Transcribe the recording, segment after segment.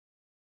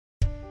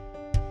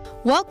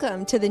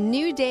Welcome to the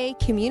New Day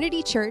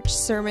Community Church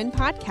Sermon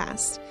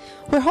Podcast.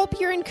 We hope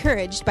you're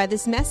encouraged by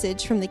this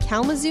message from the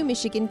Kalamazoo,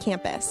 Michigan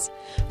campus.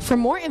 For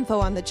more info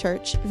on the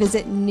church,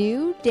 visit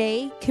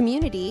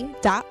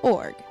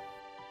newdaycommunity.org.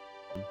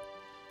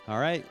 All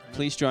right,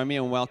 please join me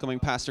in welcoming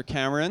Pastor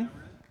Cameron.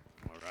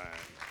 All right.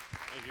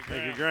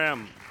 Thank you,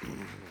 Graham.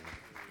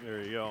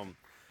 There you go.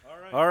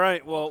 All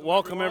right, well,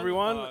 welcome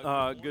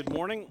everyone. Good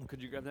morning.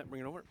 Could you grab that and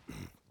bring it over?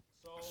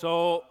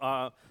 So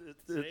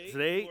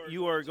today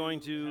you are going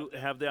to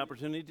have the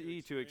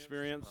opportunity to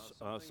experience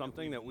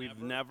something that we've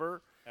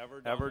never,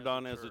 ever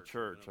done as a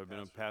church. I've been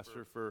a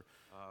pastor for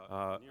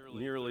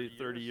nearly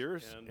 30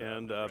 years,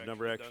 and I've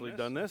never actually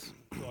done this.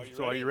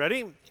 So are you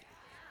ready?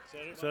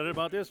 Excited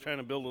about this? Trying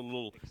to build a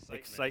little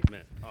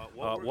excitement.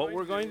 What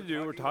we're going to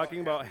do, we're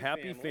talking about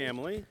happy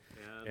family,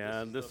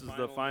 and this is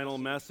the final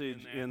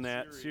message in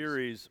that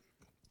series.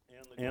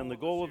 And the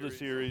goal of the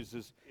series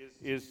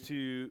is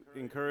to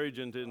encourage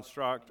and to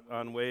instruct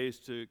on ways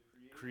to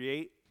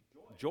create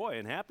joy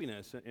and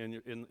happiness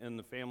in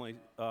the family,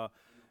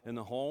 in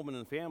the home and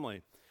in the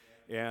family.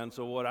 And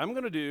so what I'm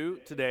going to do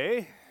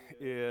today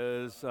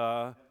is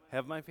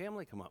have my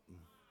family come up.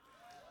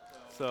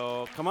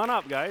 So come on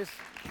up, guys.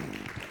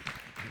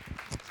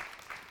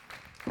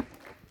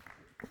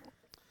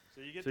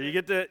 So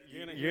you're going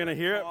to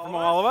hear it from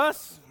all of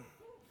us.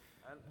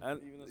 And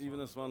even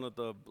this one with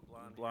the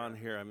blonde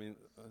hair. I mean,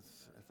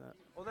 is that?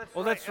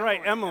 Oh, that's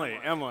right, Emily.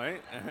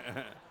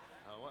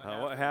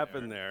 What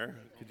happened there?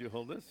 Could you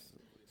hold this?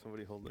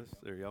 Somebody hold this.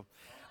 There you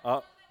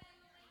go.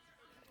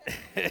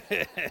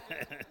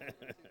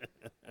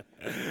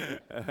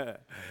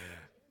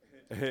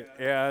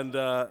 And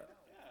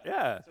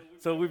yeah,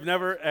 so we've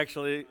never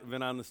actually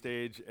been on the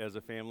stage as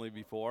a family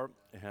before,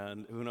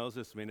 and who knows,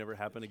 this may never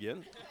happen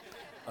again.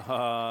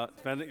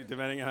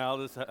 Depending on how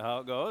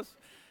it goes.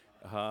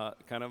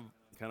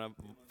 Kind of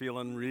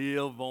feeling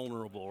real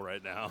vulnerable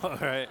right now,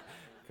 right?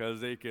 Because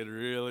they could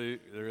really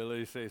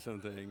say some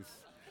things.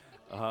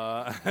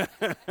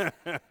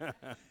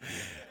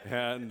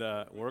 And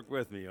work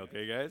with me,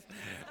 okay, guys?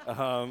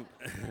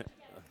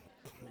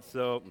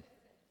 So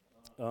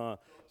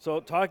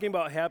talking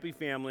about happy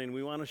family, and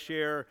we want to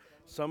share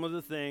some of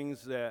the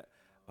things that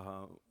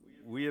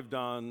we have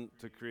done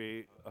to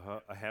create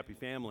a happy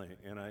family.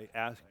 And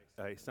I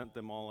sent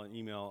them all an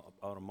email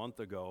about a month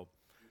ago,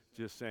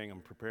 just saying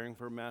I'm preparing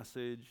for a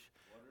message.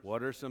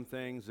 What are some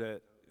things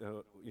that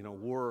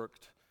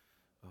worked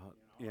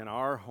in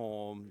our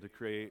home to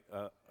create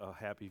a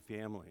happy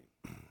family,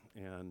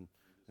 and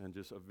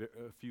just a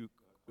few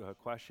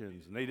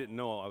questions. And they didn't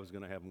know I was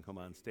going to have them come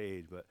on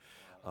stage, but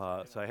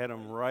so I had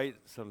them write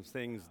some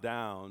things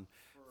down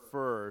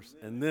first,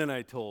 and then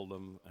I told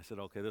them. I said,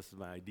 okay, this is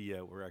my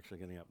idea. We're actually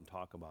going to get up and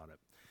talk about it.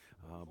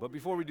 But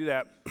before we do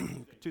that,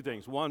 two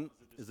things. One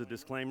is a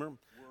disclaimer.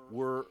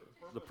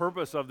 The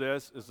purpose of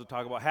this is to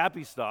talk about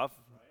happy stuff,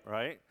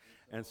 right?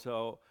 And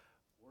so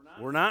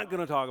we're not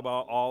going to talk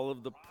about all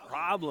of the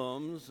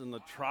problems and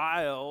the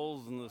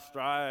trials and the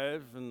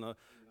strife and the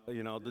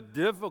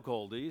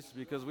difficulties,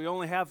 because we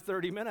only have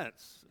 30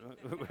 minutes.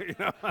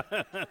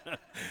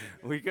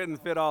 We couldn't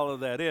fit all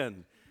of that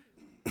in.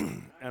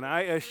 And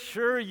I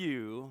assure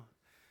you,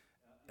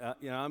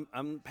 I'm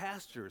a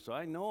pastor, so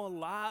I know a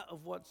lot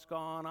of what's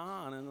gone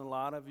on in a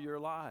lot of your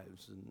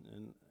lives,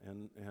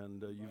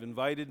 and you've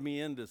invited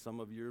me into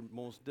some of your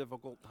most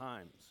difficult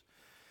times,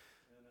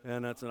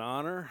 and that's an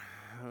honor.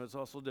 It's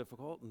also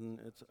difficult, and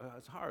it's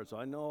hard. So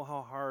I know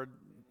how hard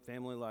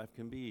family life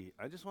can be.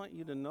 I just want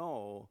you to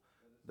know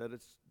that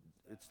it's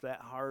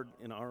that hard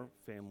in our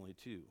family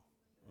too,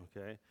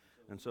 okay?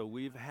 And so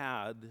we've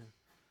had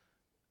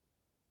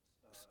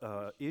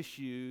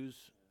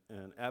issues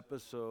and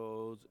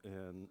episodes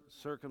and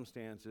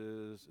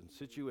circumstances and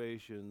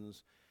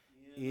situations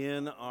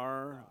in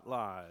our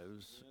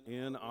lives,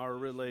 in our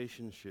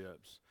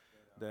relationships,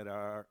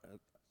 that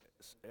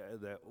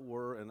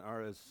were and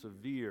are as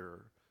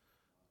severe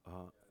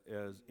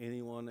as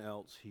anyone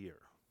else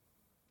here.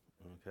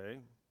 Okay?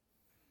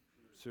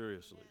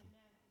 Seriously.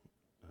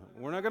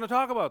 We're not going to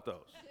talk about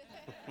those.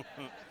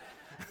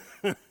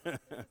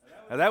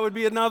 Now, that would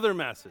be another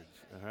message.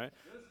 All right?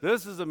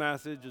 This is a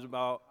message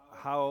about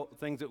how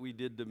things that we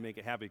did to make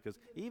it happy, because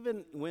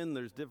even when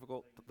there's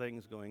difficult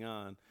things going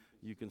on,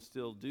 you can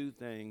still do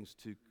things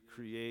to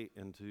create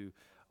and to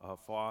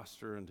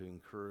foster and to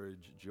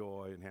encourage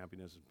joy and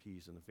happiness and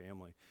peace in the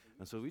family.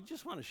 And so we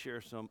just want to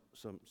share some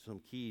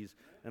keys.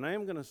 And I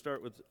am going to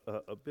start with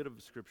a bit of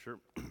scripture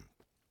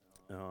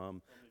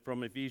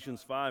from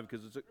Ephesians 5,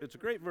 because it's a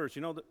great verse.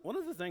 One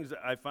of the things that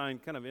I find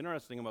kind of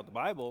interesting about the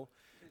Bible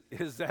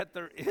is that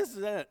there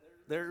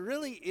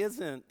really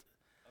isn't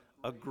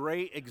a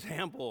great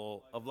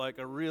example of like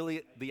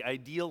the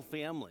ideal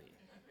family.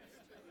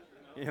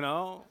 You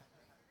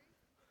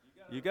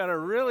got to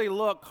really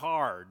look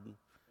hard,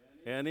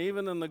 and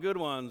even in the good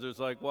ones, it's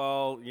like,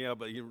 well, yeah,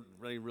 but you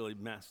really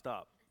messed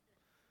up.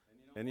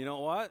 And you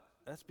know what?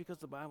 That's because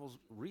the Bible's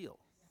real.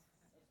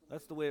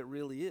 That's the way it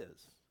really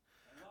is.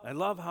 I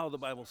love how the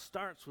Bible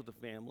starts with the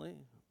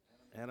family,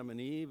 Adam and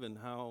Eve, and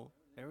how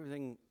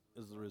everything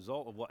is the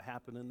result of what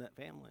happened in that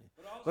family.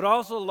 But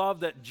also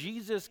love that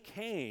Jesus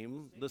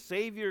came, the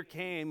Savior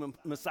came,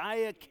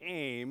 Messiah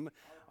came,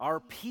 our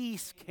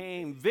peace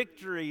came,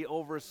 victory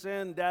over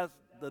sin, death,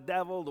 the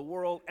devil, the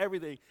world,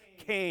 everything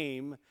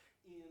came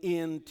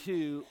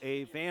into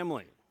a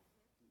family.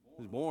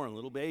 He was born, a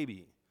little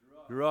baby,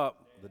 grew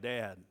up, the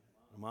dad,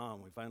 the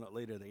mom. We find out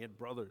later they had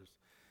brothers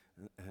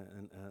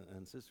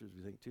and sisters,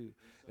 we think, too.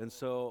 And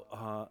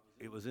so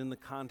it was in the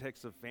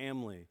context of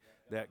family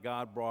that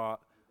God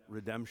brought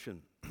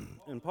redemption.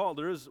 And Paul,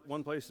 there is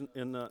one place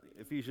in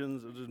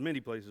Ephesians, there's many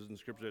places in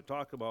Scripture that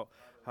talk about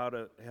how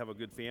to have a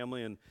good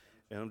family, and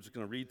I'm just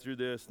going to read through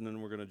this, and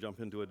then we're going to jump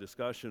into a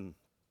discussion.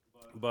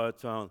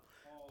 But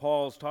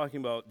Paul's talking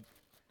about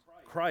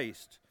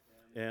Christ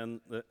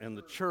and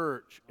the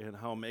church and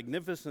how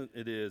magnificent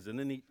it is, and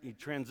then he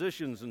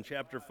transitions in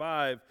chapter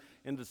 5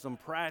 into some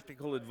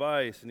practical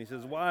advice, and he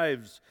says,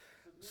 "Wives,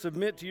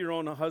 submit to your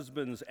own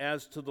husbands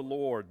as to the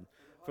Lord.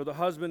 For the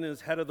husband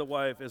is head of the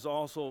wife, as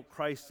also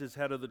Christ is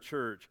head of the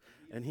church,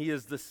 and he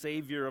is the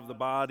Savior of the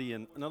body."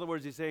 And in other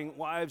words, he's saying,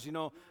 wives,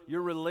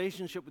 your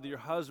relationship with your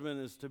husband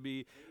is to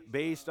be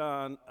based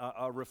on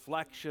a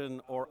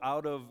reflection or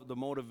out of the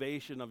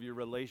motivation of your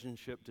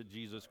relationship to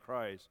Jesus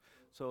Christ.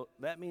 So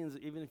that means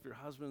even if your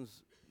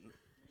husband's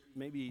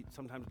maybe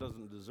sometimes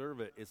doesn't deserve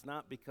it, it's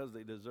not because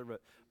they deserve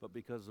it, but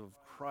because of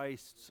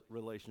Christ's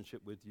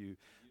relationship with you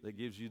that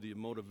gives you the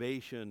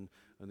motivation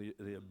and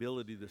the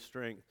ability, the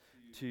strength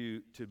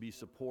to be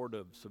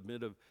supportive,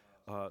 submittive.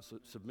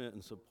 Submit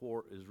and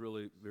support is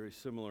really very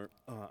similar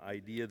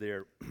idea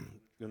there.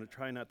 Going to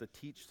try not to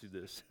teach through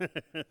this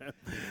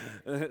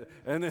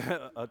and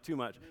too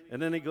much.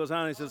 And then he goes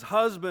on, he says,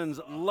 "Husbands,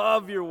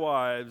 love your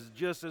wives,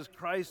 just as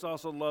Christ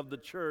also loved the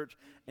church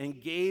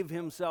and gave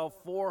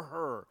himself for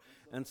her."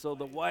 And so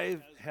the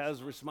wife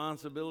has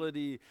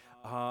responsibility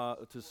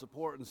to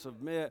support and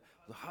submit.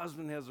 The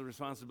husband has a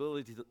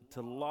responsibility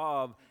to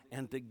love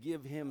and to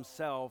give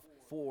himself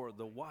for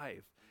the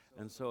wife.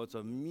 And so it's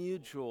a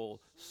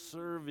mutual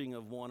serving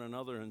of one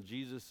another. And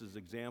Jesus'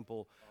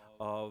 example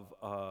of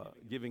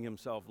giving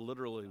himself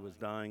literally was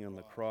dying on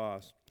the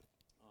cross.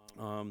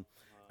 And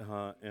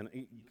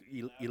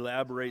he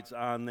elaborates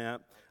on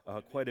that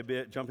quite a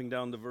bit. Jumping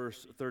down to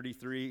verse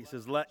 33, he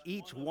says, "Let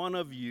each one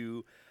of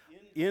you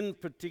in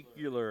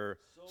particular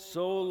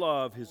so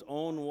love his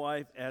own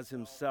wife as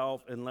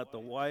himself, and let the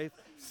wife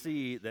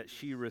see that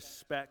she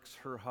respects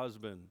her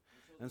husband."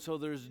 And so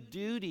there's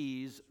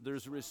duties,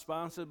 there's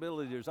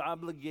responsibility, there's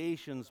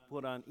obligations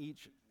put on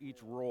each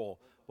role,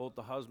 both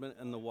the husband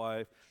and the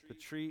wife, to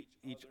treat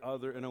each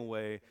other in a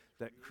way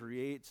that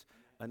creates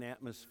an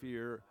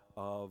atmosphere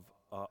of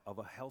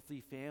a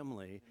healthy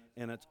family,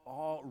 and it's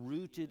all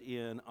rooted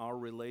in our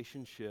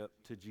relationship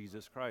to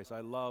Jesus Christ.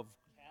 I love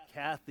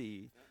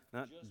Kathy,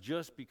 not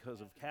just because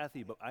of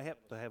Kathy, but I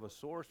have to have a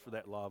source for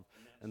that love,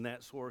 and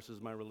that source is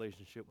my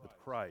relationship with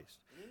Christ.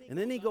 And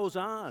then he goes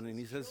on and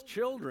he says,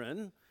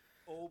 "Children,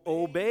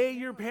 obey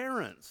your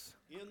parents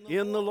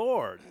in the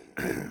Lord."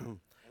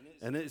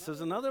 And it says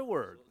another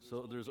word.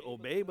 So there's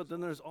obey, but then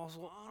there's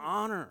also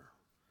honor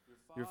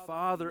your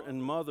father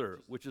and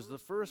mother, which is the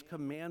first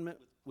commandment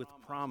with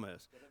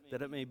promise,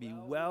 that it may be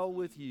well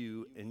with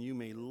you and you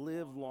may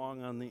live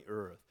long on the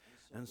earth.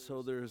 And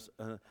so there's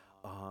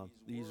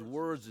these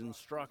words,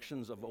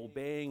 instructions of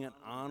obeying and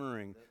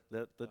honoring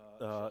that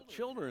the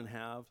children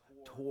have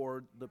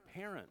toward the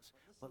parents.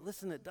 But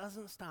listen, it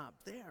doesn't stop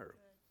there.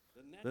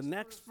 The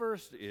next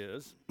verse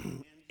is,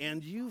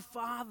 "And you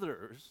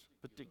fathers,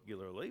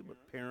 particularly,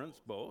 but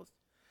parents both,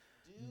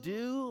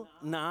 do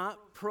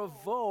not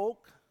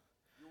provoke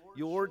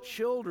your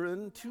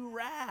children to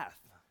wrath."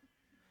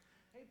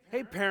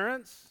 Hey,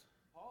 parents,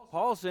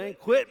 Paul's saying,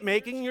 quit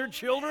making your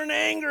children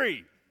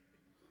angry.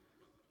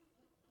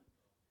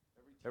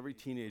 Every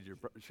teenager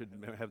should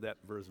have that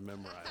verse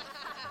memorized.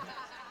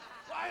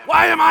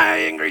 Why am I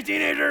an angry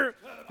teenager?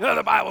 No,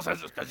 the Bible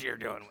says it's because you're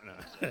doing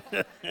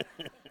it.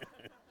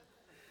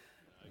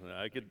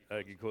 I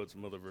could quote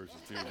some other verses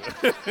too.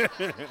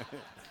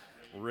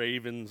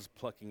 Ravens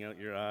plucking out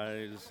your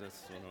eyes.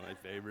 That's one of my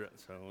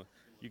favorites. So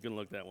you can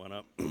look that one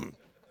up.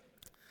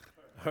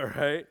 All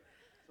right.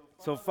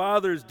 So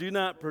fathers, do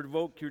not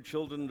provoke your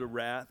children to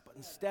wrath, but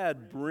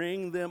instead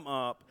bring them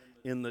up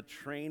in the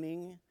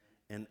training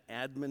and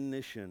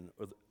admonition,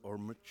 or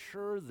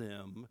mature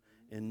them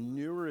and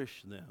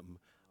nourish them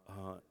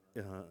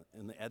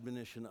in the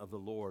admonition of the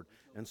Lord.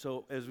 And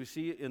so as we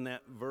see in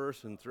that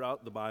verse and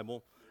throughout the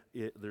Bible,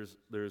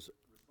 there's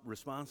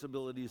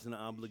responsibilities and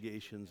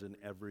obligations in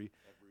every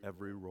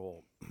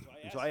role.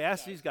 And so I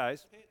asked these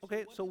guys,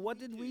 okay, so what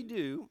did we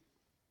do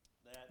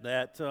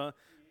that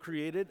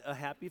created a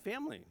happy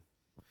family?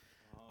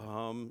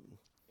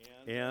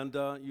 And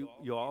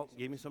you all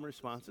gave me some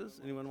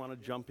responses. Anyone want to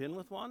jump in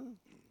with one?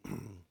 Who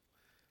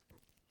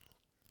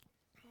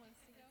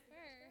wants to go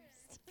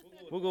first?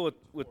 We'll go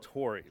with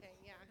Tori. Okay,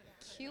 yeah.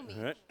 Cue me.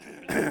 All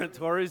right.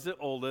 Tori's the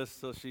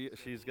oldest, so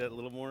she's got a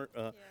little more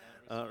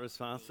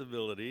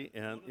responsibility.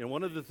 And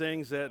one of the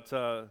things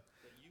that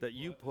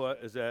you put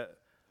is that,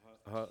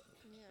 I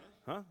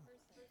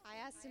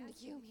asked him to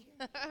cue me.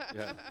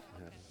 Yeah.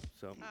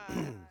 So,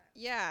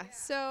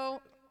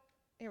 So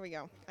here we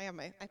go. I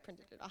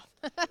printed it off.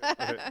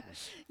 okay.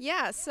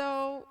 Yeah,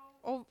 so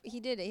he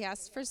did. He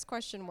asked, first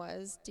question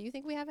was, do you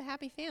think we have a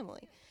happy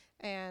family?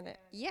 And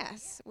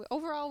yes,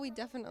 overall we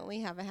definitely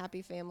have a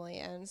happy family.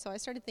 And so I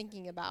started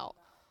thinking about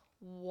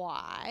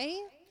why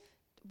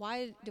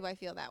do I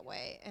feel that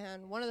way?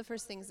 And one of the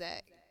first things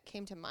that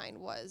came to mind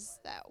was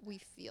that we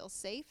feel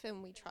safe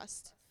and we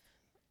trust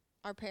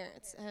our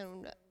parents.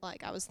 And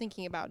like I was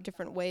thinking about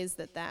different ways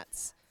that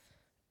that's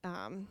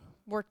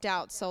worked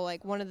out. So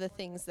like one of the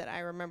things that I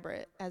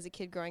remember as a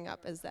kid growing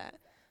up is that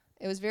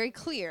it was very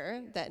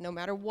clear that no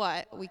matter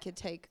what, we could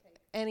take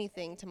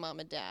anything to mom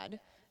and dad,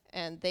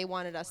 and they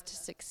wanted us to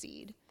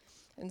succeed.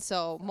 And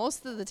so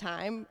most of the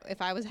time,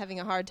 if I was having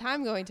a hard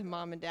time going to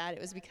mom and dad, it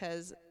was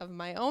because of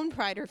my own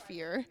pride or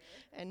fear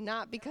and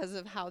not because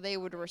of how they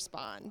would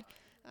respond.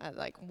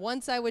 Like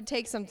once I would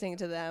take something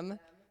to them,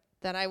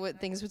 then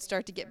things would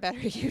start to get better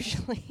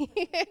usually.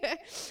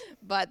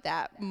 But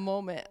that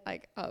moment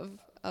like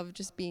of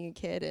just being a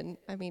kid, and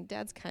I mean,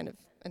 Dad's kind of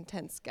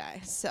intense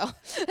guy, so.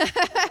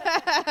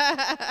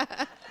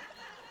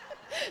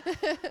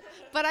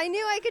 But I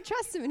knew I could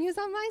trust him, and he was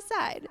on my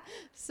side.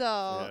 So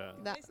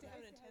that. Nice to have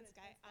an intense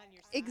guy on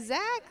your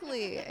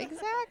side.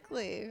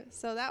 Exactly.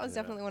 So that was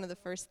definitely one of the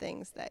first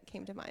things that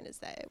came to mind, is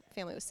that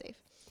family was safe.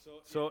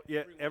 So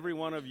yeah, every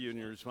one of you in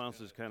your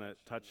responses kind of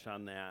touched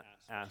on that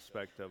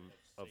aspect of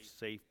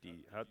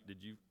safety. How did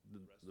you,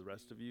 the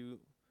rest of you,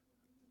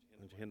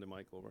 hand the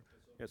mic over?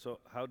 Yeah. So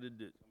how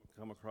did it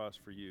come across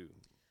for you?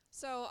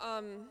 So,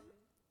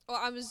 well,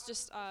 I was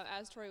just,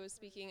 as Tori was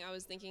speaking, I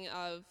was thinking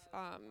of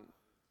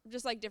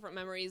just like different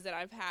memories that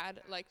I've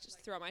had, like just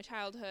throughout my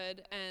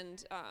childhood,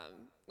 and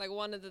like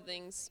one of the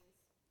things,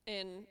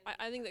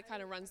 I think that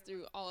kind of runs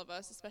through all of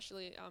us,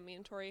 especially me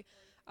and Tori,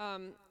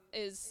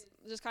 is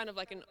just kind of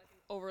like an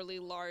overly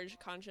large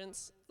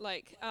conscience.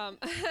 Like,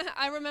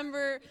 I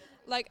remember,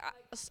 like,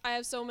 I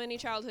have so many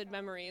childhood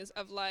memories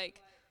of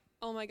like,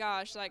 oh my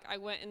gosh, like I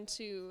went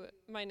into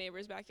my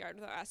neighbor's backyard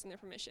without asking their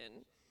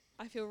permission.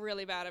 I feel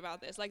really bad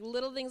about this. Like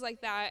little things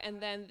like that, and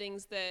then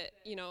things that,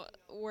 you know,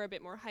 were a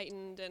bit more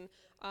heightened and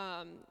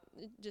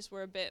just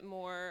were a bit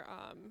more,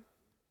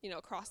 you know,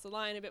 across the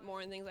line a bit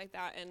more and things like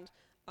that. And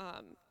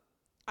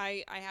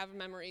I have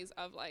memories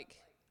of like,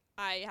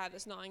 I have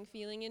this gnawing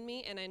feeling in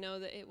me, and I know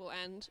that it will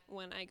end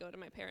when I go to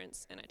my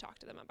parents and I talk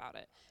to them about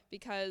it,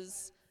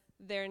 because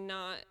they're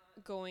not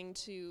going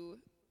to,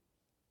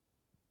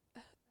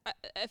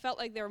 I felt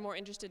like they were more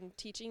interested in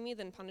teaching me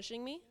than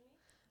punishing me.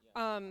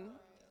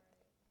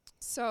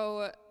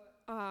 So,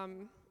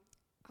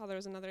 there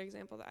was another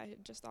example that I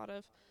had just thought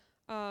of.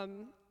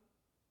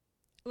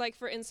 Like,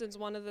 for instance,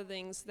 one of the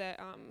things that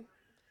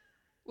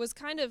was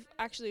kind of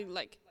actually,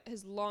 like,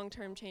 has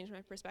long-term changed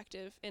my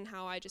perspective in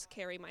how I just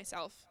carry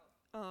myself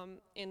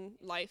in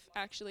life,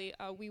 actually.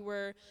 I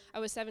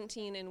was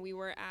 17, and we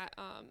were at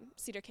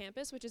Cedar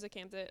Campus, which is a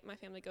camp that my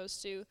family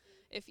goes to.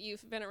 If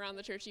you've been around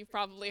the church, you've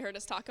probably heard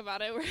us talk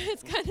about it, where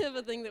it's kind of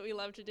a thing that we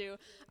love to do.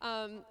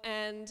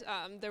 And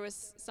there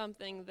was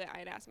something that I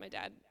had asked my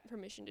dad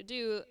permission to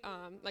do,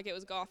 like it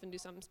was go off and do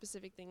some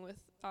specific thing with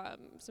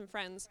some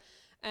friends.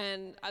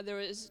 And there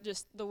was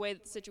just the way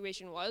that the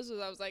situation was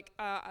I was like,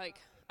 I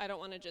don't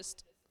want to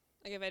just,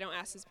 like if I don't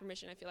ask his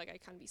permission, I feel like I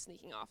kind of be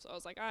sneaking off. So I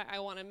was like, I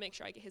want to make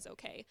sure I get his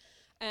okay.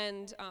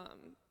 And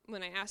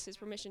when I asked his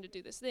permission to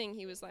do this thing,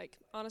 he was like,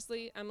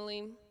 honestly,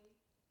 Emily,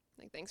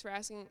 like, thanks for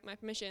asking my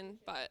permission,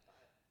 but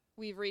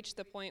we've reached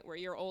the point where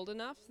you're old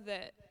enough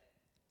that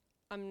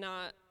I'm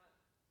not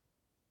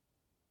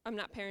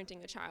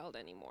parenting a child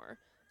anymore.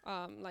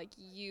 Like,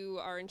 you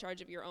are in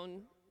charge of your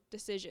own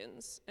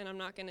decisions, and I'm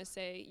not going to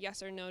say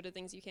yes or no to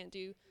things you can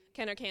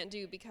or can't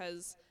do,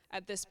 because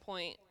at this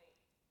point,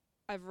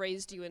 I've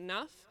raised you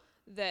enough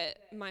that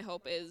my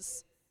hope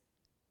is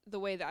the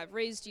way that I've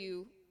raised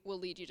you will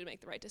lead you to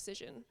make the right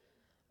decision.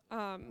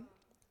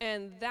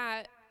 And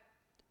that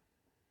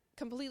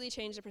completely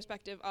changed the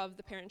perspective of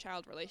the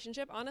parent-child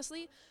relationship,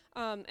 honestly.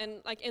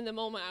 And like in the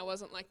moment, I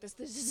wasn't like, this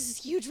is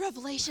this huge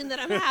revelation that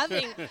I'm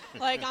having,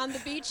 like on the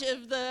beach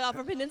of the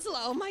Upper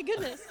Peninsula. Oh my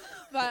goodness!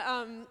 But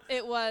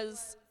it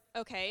was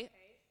okay.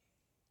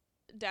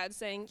 Dad's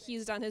saying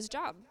he's done his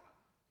job,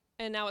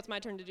 and now it's my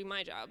turn to do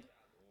my job.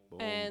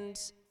 Boom. And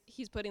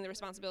he's putting the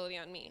responsibility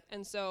on me.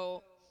 And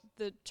so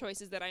the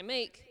choices that I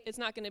make, it's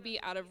not going to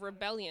be out of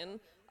rebellion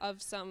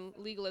of some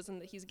legalism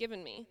that he's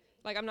given me.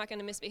 Like, I'm not going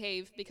to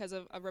misbehave because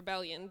of a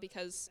rebellion,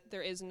 because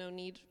there is no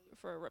need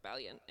for a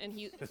rebellion. And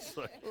he,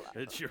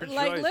 it's your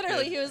like, choice,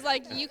 literally, kid. he was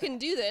like, you can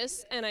do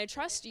this, and I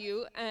trust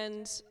you,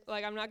 and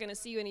like, I'm not going to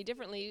see you any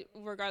differently,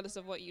 regardless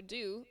of what you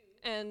do.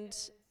 And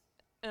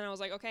I was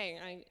like, okay,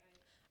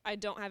 I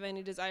don't have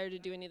any desire to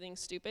do anything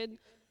stupid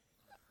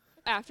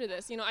after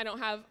this. You know,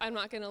 I'm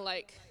not going to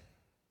like,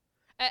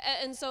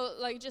 and so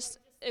like, just,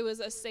 it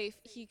was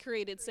he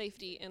created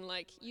safety in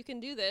like, you can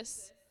do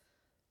this,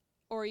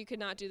 or you could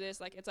not do this,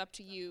 like, it's up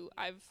to you.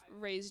 I've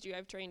raised you,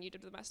 I've trained you to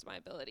the best of my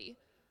ability.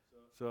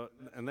 So,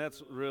 and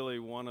that's really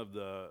one of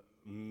the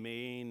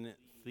main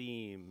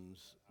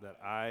themes that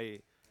I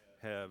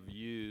have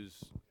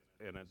used,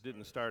 and it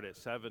didn't start at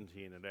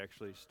 17, it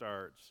actually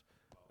starts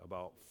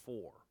about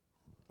 4,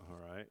 all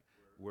right,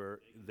 where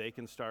the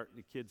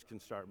kids can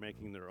start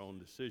making their own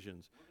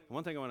decisions. And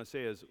one thing I want to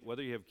say is,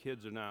 whether you have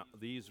kids or not,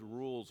 these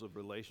rules of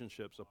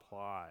relationships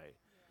apply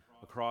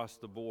across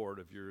the board.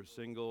 If you're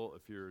single,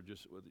 if you're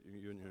just with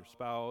you and your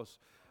spouse,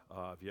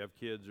 if you have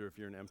kids, or if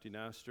you're an empty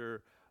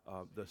nester,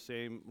 the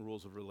same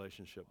rules of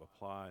relationship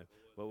apply.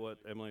 But what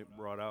Emily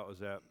brought out is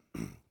that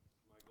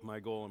my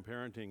goal in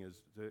parenting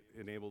is to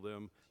enable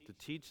them, to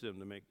teach them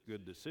to make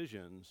good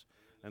decisions.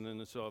 And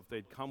then so if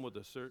they'd come with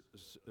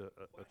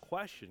a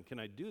question, can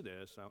I do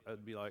this?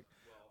 I'd be like,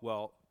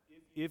 well,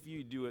 if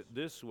you do it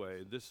this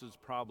way, this is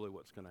probably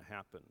what's going to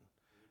happen.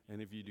 And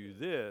if you do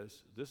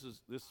this,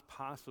 this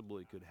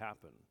possibly could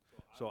happen.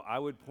 So I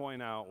would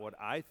point out what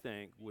I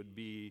think would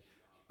be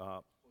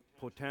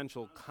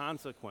potential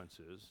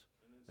consequences,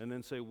 and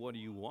then say, what do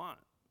you want?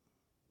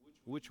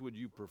 Which would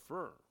you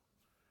prefer?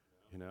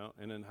 You know,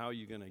 and then how are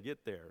you going to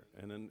get there?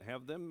 And then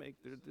have them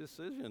make their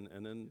decision,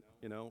 and then,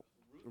 you know,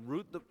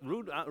 root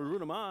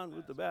them on,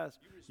 root the best.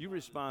 You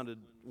responded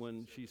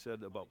when she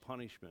said about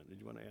punishment. Did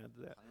you want to add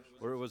to that?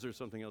 Or was there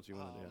something else you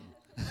wanted to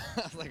add?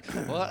 I was like,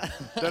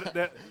 what?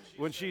 that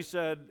when she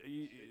said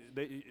you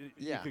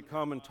Yeah. could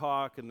come and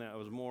talk, and that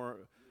was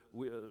more,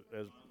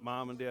 as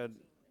mom and dad,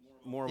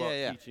 more about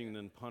Yeah. teaching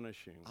than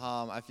punishing.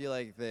 I feel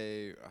like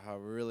they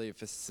really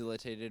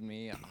facilitated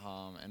me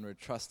and were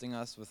trusting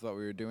us with what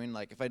we were doing.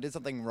 Like, if I did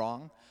something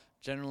wrong,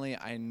 generally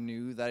I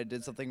knew that I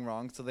did something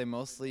wrong, so they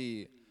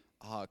mostly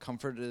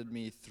comforted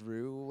me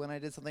through when I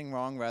did something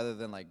wrong, rather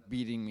than like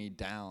beating me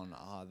down.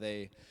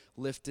 They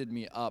lifted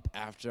me up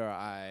after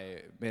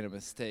I made a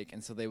mistake,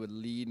 and so they would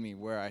lead me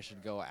where I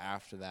should go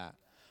after that,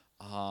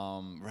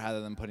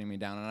 rather than putting me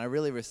down. And I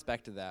really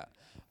respected that.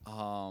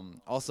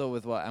 Also,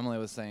 with what Emily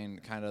was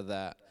saying, kind of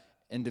that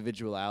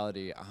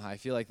individuality, I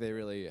feel like they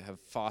really have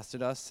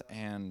fostered us,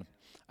 and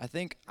I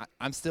think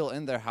I'm still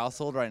in their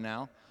household right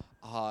now.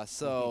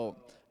 So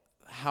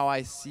how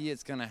I see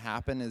it's going to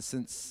happen is,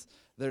 since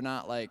they're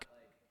not like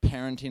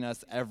parenting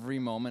us every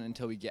moment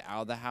until we get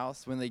out of the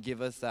house, when they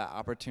give us that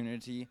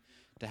opportunity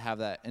to have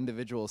that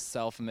individual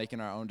self and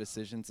making our own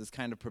decisions, is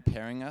kind of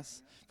preparing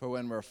us for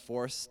when we're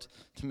forced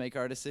to make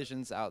our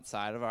decisions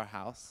outside of our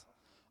house.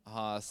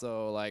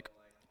 So like,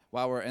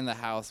 while we're in the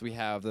house, we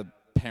have the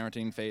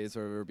parenting phase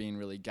where we're being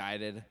really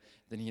guided.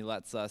 Then he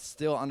lets us,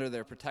 still under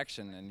their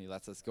protection, and he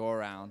lets us go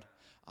around.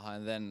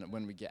 And then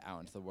when we get out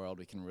into the world,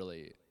 we can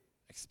really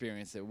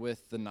experience it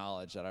with the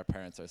knowledge that our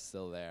parents are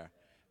still there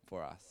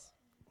for us.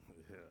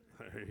 Yeah,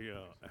 there you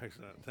go.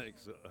 Excellent.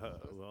 Thanks.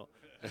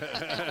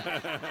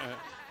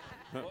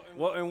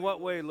 Well, in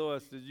what way,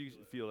 Lois, did you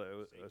feel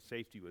that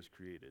safety was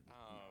created?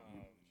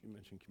 You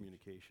mentioned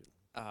communication.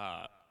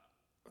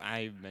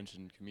 I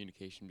mentioned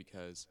communication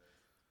because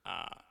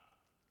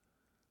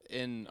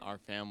in our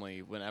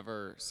family,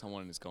 whenever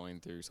someone is going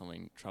through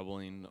something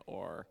troubling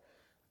or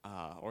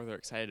they're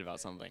excited about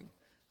something,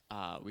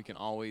 we can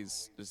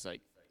always just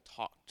like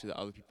talk to the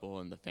other people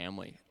in the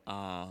family,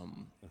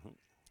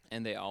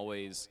 and they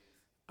always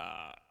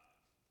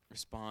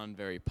respond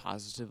very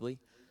positively.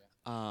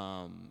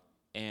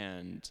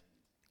 And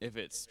if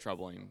it's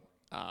troubling,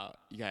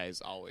 you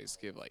guys always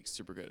give like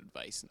super good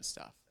advice and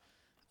stuff,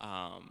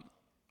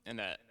 and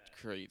that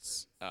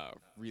creates a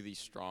really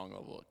strong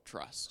level of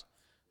trust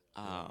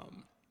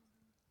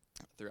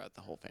throughout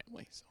the whole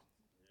family. So.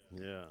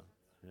 Yeah.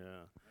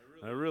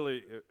 I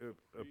really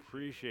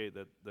appreciate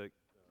that.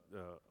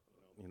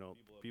 You know,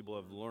 people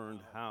have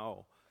learned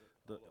how.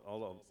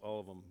 All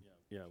of them.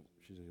 Yeah,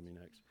 she's gonna be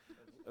next.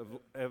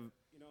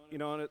 You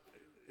know, and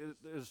it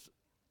is.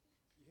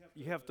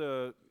 You have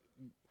to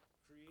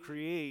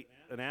create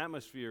an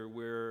atmosphere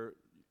where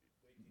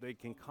they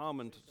can come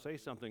and say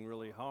something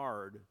really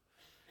hard.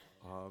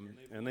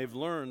 And they've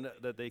learned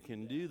that they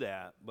can do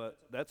that, but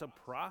that's a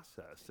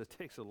process. It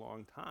takes a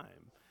long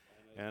time.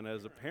 And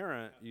as a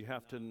parent, you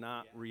have to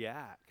not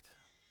react,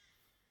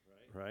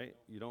 right?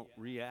 You don't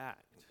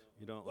react.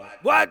 You don't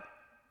like, what?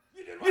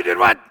 You did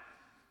what?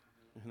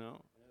 You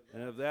know?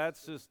 And if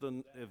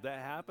that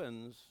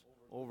happens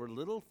over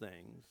little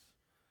things,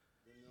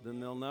 then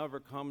they'll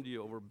never come to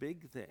you over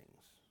big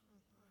things,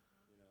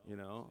 you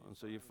know? And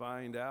so you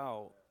find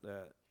out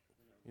that,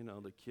 you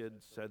know, the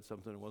kid said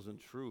something that wasn't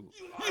true.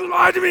 You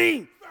lied to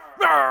me!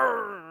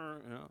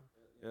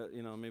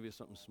 You know, maybe it's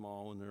something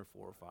small when they're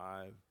 4 or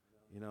 5,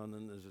 you know, and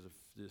then there's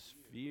this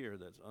fear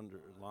that's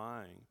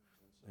underlying.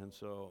 And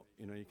so,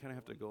 you know, you kind of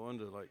have to go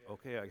into like,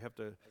 okay, I have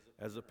to,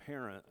 as a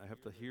parent, I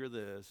have to hear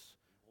this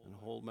and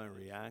hold my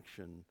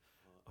reaction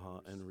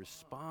and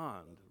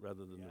respond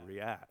rather than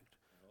react.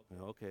 You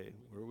know, okay,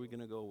 where are we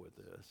going to go with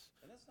this?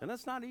 And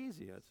that's not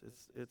easy.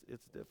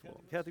 It's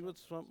difficult. Kathy,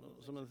 what's some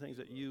of the things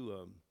that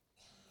you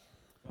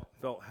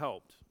felt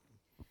helped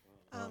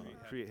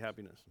create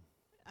happiness?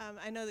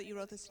 I know that you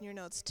wrote this in your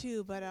notes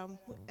too, but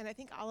and I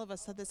think all of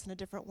us said this in a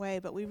different way,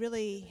 but we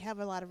really have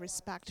a lot of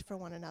respect for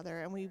one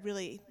another, and we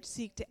really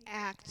seek to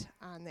act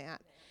on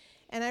that.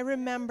 And I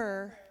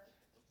remember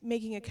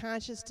making a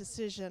conscious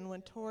decision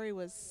when Tori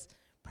was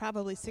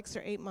probably 6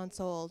 or 8 months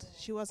old.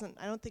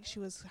 I don't think she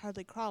was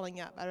hardly crawling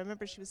yet. I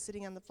remember she was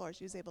sitting on the floor.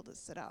 She was able to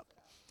sit up.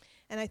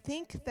 And I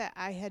think that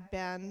I had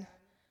been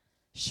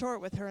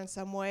short with her in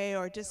some way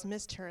or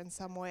dismissed her in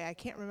some way. I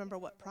can't remember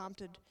what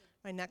prompted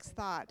my next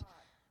thought.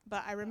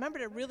 But I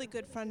remembered a really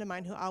good friend of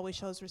mine who always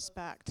shows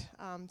respect.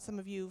 Some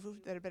of you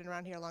that have been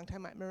around here a long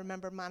time might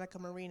remember Monica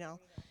Marino.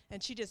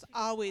 And she just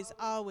always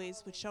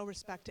would show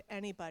respect to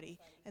anybody.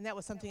 And that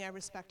was something I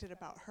respected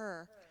about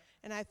her.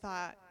 And I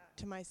thought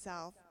to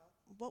myself,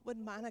 what would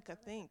Monica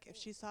think if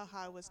she saw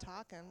how I was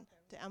talking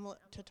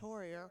to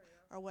Tori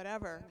or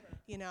whatever,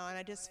 And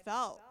I just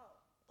felt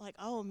like,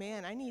 oh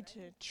man, I need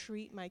to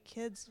treat my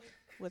kids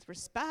with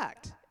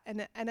respect.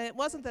 And it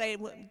wasn't that I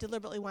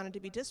deliberately wanted to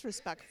be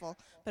disrespectful,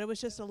 but it was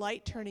just a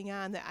light turning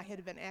on that I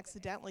had been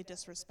accidentally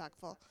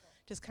disrespectful,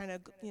 just kind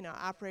of,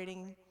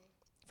 operating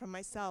from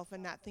myself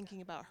and not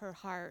thinking about her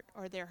heart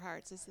or their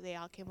hearts as they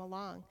all came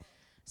along.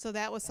 So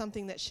that was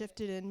something that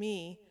shifted in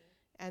me,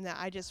 and that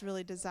I just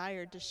really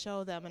desired to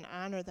show them and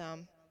honor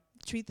them,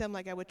 treat them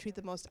like I would treat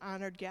the most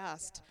honored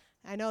guest.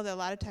 I know that a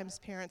lot of times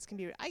parents can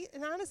be,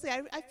 and honestly,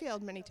 I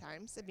failed many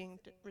times at being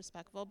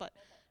respectful, but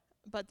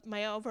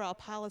my overall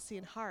policy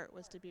and heart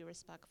was to be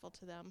respectful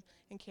to them,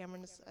 and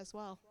Cameron as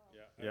well.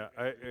 Yeah,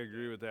 I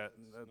agree with that.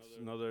 That's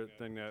another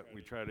thing that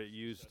we try to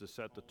use to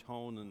set the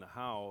tone in the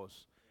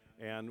house,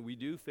 and we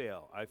do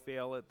fail. I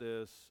fail at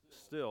this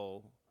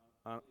still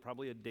on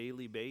probably a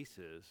daily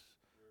basis,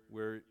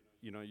 where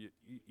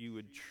you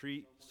would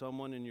treat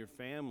someone in your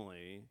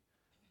family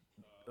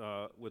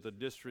with a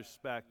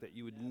disrespect that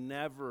you would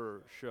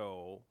never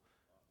show,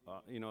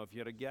 if you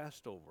had a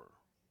guest over,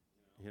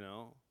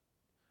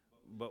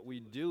 But we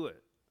do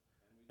it,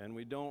 and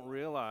we don't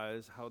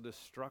realize how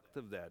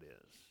destructive that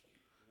is.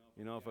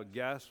 If a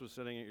guest was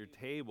sitting at your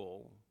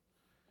table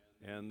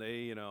and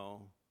they,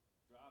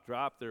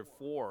 dropped their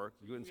fork,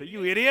 you wouldn't say,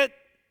 "You idiot!"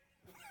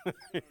 or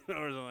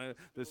something like that.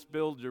 They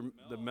spilled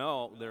their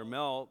milk.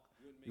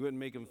 You wouldn't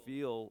make them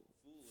feel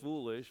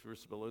foolish for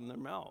spilling their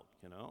milk.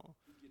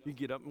 You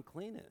get up and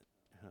clean it.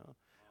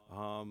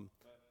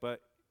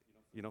 But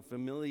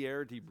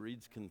familiarity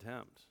breeds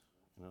contempt.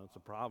 It's a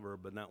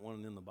proverb, but not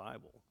one in the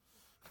Bible.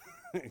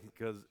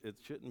 Because it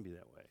shouldn't be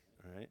that way,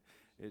 right?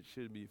 It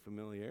should be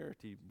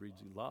familiarity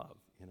breeds love,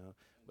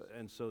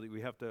 and so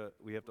we have to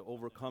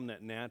overcome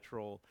that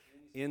natural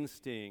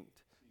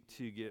instinct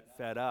to get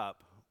fed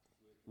up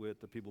with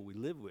the people we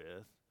live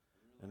with,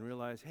 and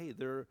realize, hey,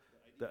 the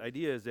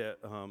idea is that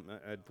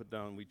I'd put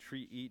down, we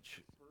treat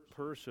each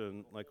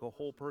person like a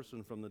whole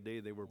person from the day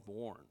they were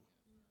born.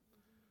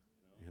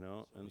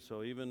 And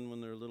so even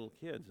when they're little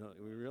kids,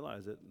 we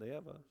realize that they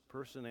have a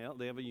personality.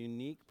 They have a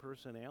unique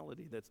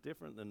personality that's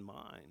different than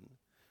mine.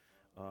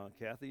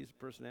 Kathy's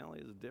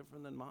personality is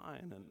different than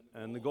mine,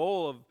 and the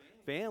goal of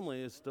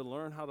family is to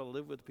learn how to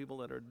live with people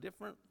that are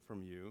different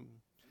from you,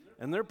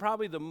 and they're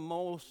probably the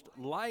most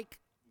like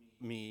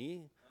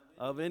me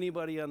of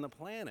anybody on the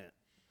planet,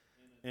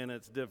 and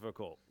it's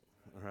difficult,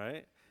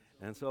 right?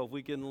 And so if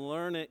we can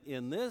learn it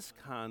in this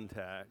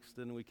context,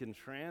 then we can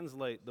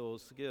translate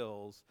those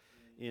skills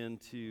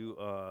into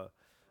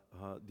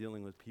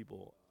dealing with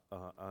people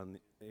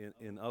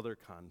in other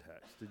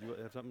contexts. Did you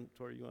have something,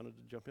 Tori, you wanted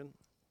to jump in?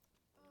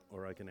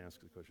 Or I can ask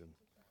the question.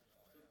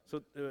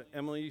 So,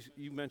 Emily,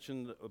 you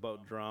mentioned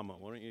about drama.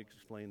 Why don't you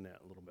explain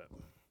that a little bit?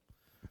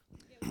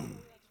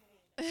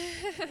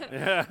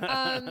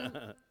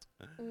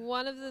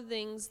 One of the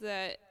things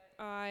that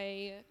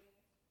I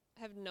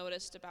have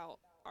noticed about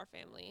our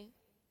family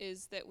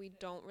is that we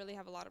don't really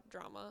have a lot of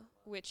drama,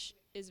 which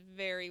is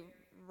very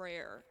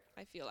rare,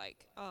 I feel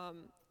like.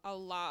 A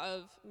lot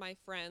of my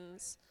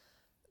friends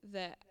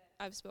that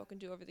I've spoken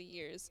to over the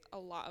years, a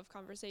lot of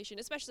conversation,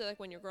 especially like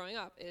when you're growing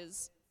up,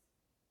 is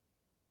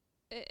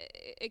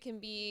it can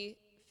be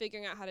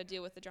figuring out how to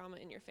deal with the drama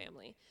in your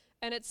family.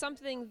 And it's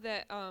something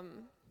that,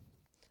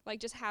 like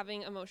just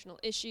having emotional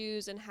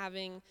issues and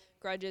having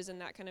grudges and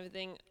that kind of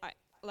thing, I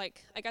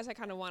guess I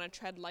kind of want to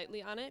tread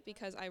lightly on it,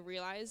 because I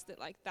realize that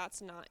like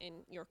that's not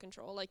in your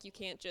control. Like you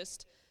can't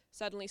just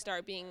suddenly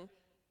start being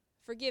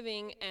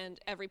forgiving and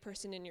every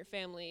person in your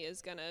family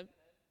is gonna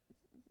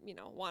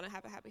want to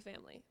have a happy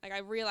family. Like I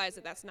realize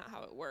that that's not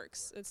how it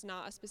works. It's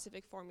not a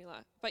specific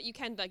formula, but you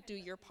can like do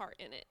your part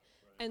in it.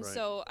 And Right.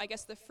 So I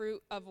guess the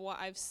fruit of what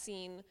I've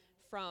seen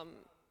from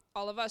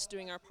all of us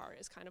doing our part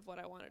is kind of what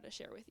I wanted to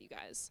share with you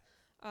guys.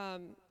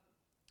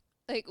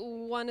 Like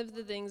one of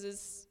the things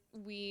is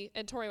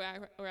and Tori and I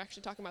were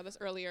actually talking about this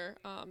earlier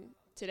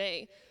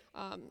today,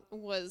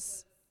 we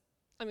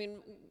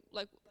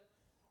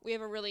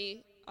have a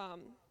really,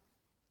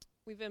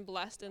 we've been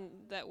blessed in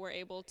that we're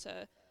able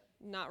to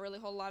not really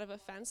hold a lot of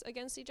offense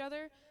against each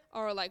other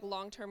or like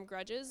long-term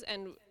grudges,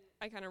 and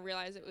I kind of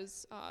realized it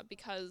was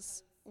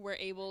because we're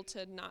able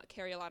to not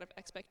carry a lot of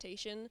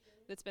expectation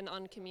that's been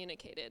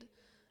uncommunicated.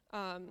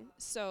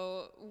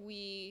 So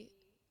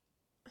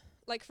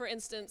like for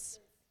instance,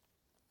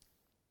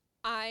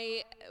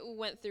 I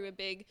went through a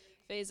big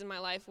phase in my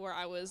life where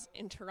I was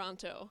in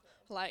Toronto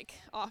like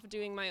off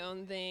doing my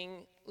own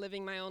thing,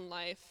 living my own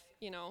life,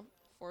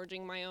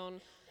 forging my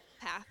own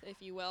path, if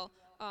you will.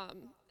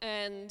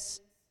 And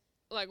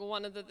like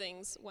one of the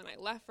things when I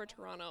left for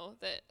Toronto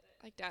that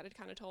like Dad had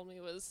kind of told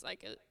me was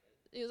like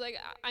he was like,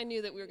 I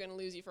knew that we were going to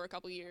lose you for a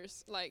couple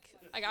years. Like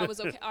I was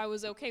okay. I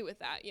was okay with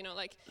that.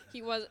 Like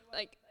he was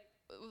like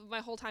my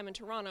whole time in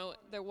Toronto,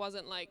 there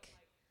wasn't like,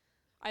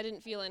 I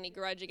didn't feel any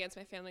grudge against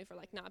my family for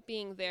like not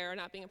being there, or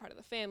not being a part of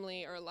the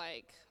family, or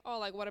like, oh,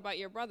 like what about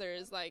your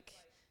brothers? Like,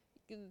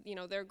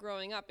 they're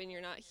growing up and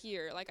you're not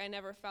here. Like I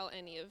never felt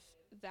any of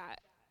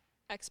that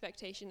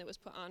expectation that was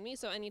put on me.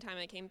 So anytime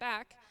I came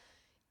back,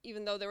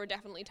 even though there were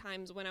definitely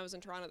times when I was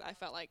in Toronto that I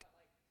felt like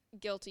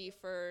guilty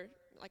for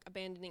like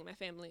abandoning my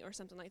family or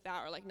something like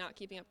that, or like not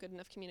keeping up good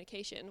enough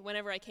communication,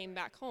 whenever I came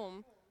back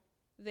home,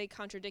 they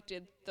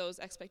contradicted those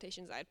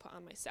expectations I had put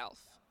on myself.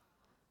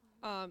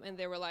 And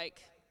they were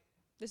like,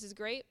 this is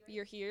great,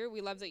 you're here,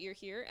 we love that you're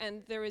here.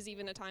 And there was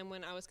even a time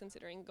when I was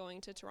considering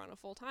going to Toronto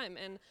full time,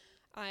 and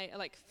I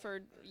like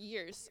for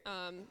years.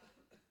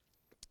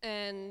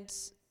 And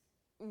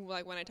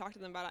like when I talked to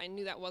them about it, I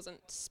knew that wasn't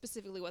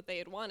specifically what they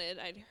had wanted.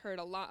 I'd heard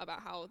a lot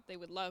about how they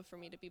would love for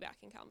me to be back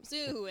in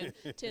Kalamazoo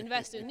and to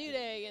invest in New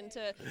Day and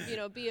to,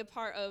 be a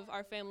part of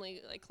our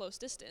family, like close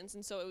distance.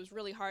 And so it was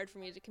really hard for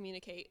me to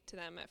communicate to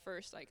them at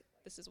first, like,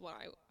 this is what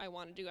I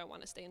want to do. I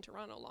want to stay in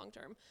Toronto long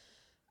term.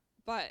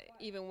 But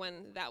even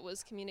when that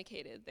was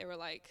communicated, they were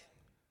like,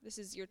 this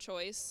is your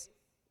choice.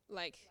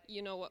 Like,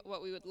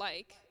 what we would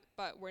like,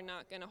 but we're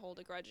not going to hold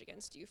a grudge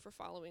against you for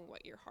following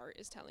what your heart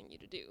is telling you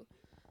to do.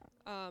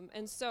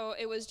 And so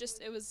it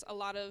was a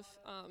lot of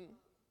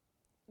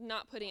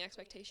not putting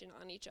expectation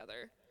on each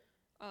other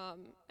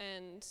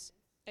and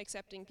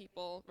accepting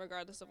people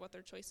regardless of what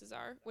their choices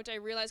are, which I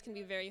realize can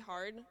be very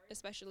hard,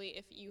 especially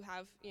if you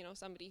have,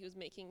 somebody who's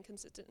making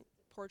consistent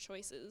poor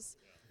choices.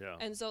 Yeah.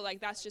 And so like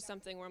that's just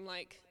something where I'm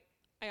like,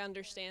 I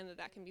understand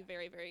that can be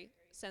very, very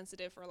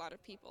sensitive for a lot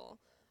of people.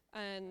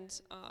 And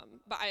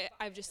but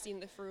I've just seen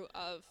the fruit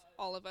of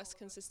all of us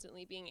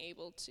consistently being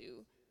able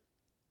to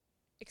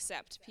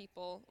accept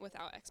people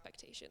without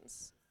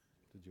expectations.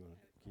 Did you want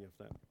to key off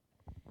that?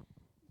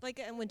 Like,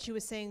 and when she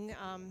was saying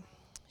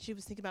she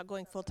was thinking about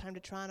going full-time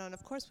to Toronto, and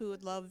of course we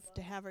would love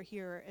to have her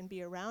here and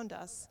be around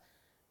us,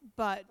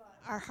 but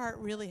our heart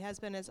really has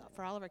been, as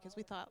for all of our kids,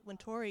 we thought when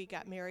Tori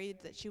got married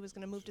that she was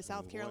going to move to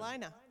South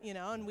Carolina,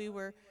 and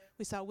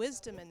we saw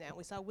wisdom in that.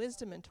 We saw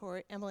wisdom in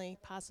Emily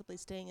possibly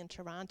staying in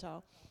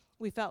Toronto.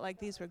 We felt like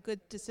these were good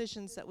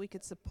decisions that we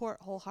could support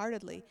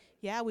wholeheartedly.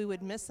 Yeah, we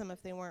would miss them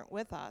if they weren't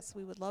with us.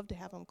 We would love to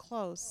have them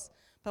close,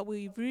 but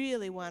we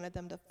really wanted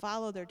them to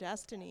follow their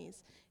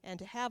destinies and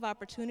to have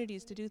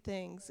opportunities to do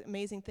things,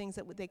 amazing things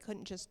that they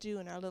couldn't just do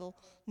in our little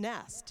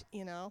nest,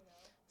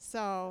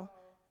 So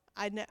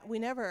we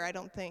never, I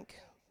don't think,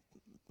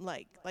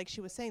 like she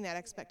was saying, that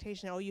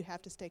expectation, oh, you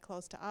have to stay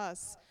close to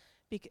us.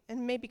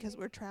 And maybe because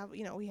we're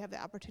we have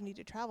the opportunity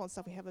to travel and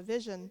stuff, we have a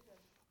vision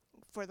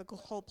for the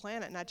whole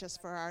planet, not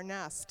just for our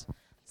nest.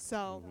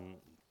 So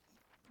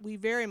we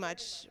very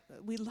much,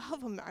 we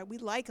love them. We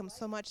like them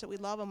so much that we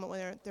love them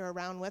when they're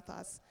around with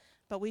us.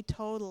 But we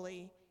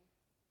totally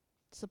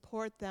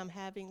support them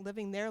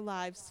living their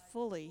lives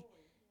fully.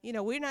 We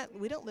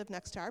don't live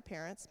next to our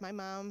parents. My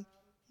mom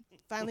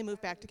finally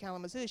moved back to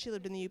Kalamazoo. She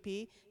lived in the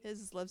UP.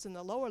 His lives in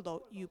the lower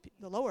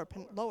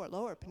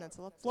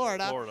peninsula,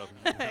 Florida.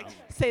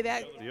 Say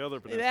that. The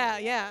other peninsula.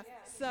 Yeah.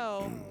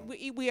 So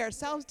we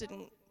ourselves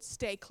didn't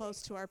stay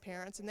close to our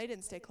parents, and they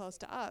didn't stay close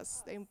to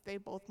us. They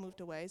both moved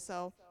away.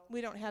 So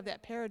we don't have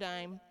that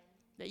paradigm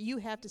that you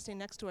have to stay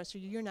next to us or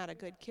you're not a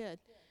good kid.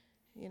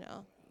 Yeah.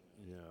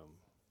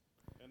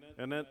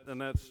 And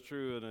that's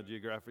true in a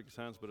geographic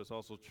sense, but it's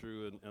also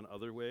true in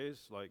other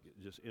ways, like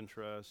just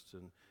interests,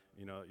 and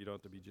you don't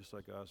have to be just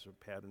like us or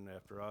pattern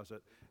after us,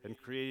 and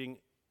creating,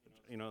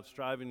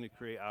 striving to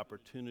create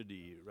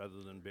opportunity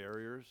rather than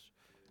barriers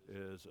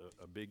is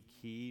a big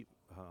key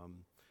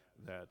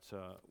that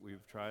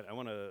we've tried. I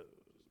want to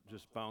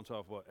just bounce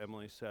off what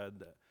Emily said,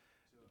 that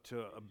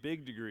to a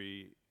big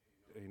degree,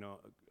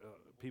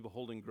 people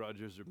holding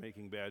grudges or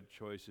making bad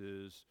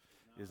choices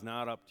is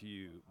not up to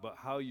you, but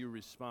how you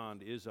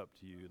respond is up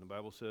to you. And the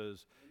Bible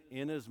says,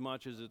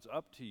 inasmuch as it's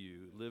up to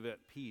you, live at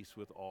peace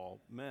with all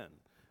men,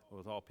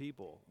 with all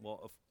people.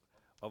 Well,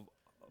 of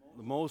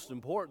the most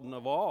important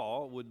of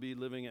all would be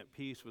living at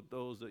peace with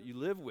those that you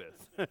live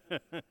with.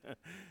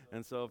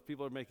 And so if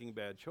people are making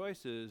bad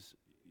choices,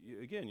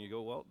 you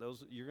go, well,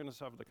 you're going to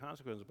suffer the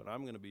consequences, but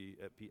I'm going to be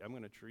at peace. I'm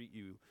going to treat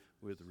you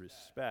with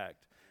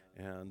respect.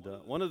 And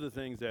one of the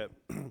things that,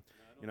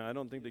 I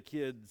don't think the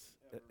kids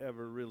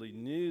ever really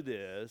knew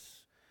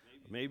this.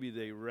 Maybe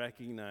they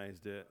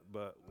recognized it,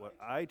 but what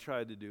I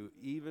tried to do,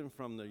 even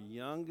from the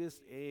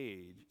youngest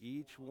age,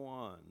 each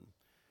one,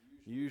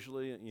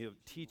 usually you have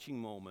teaching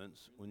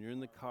moments when you're in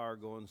the car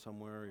going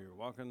somewhere, you're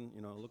walking,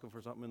 looking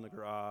for something in the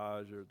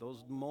garage, or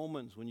those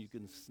moments when you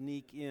can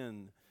sneak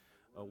in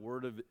a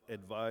word of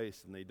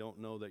advice and they don't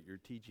know that you're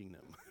teaching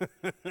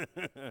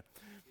them,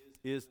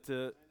 is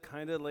to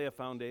kind of lay a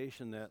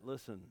foundation that,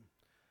 listen,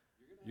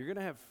 you're going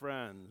to have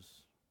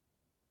friends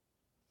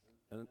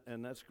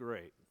and that's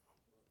great.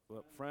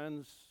 But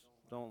friends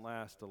don't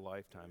last a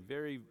lifetime.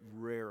 Very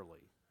rarely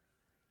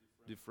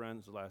do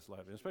friends last a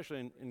lifetime,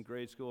 especially in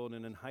grade school and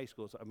then in high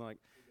school. So I'm like,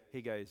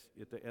 hey guys,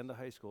 at the end of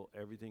high school,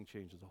 everything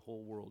changes. The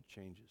whole world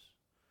changes.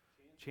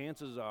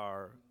 Chances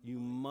are you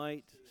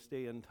might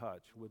stay in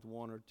touch with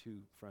one or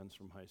two friends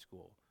from high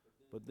school.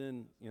 But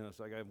then, it's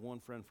like I have one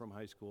friend from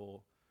high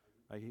school.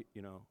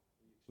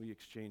 We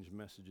exchange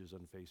messages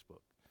on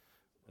Facebook.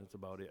 That's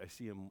about it. I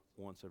see him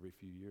once every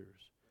few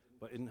years.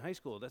 But in high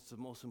school, that's the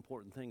most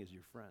important thing is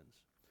your friends.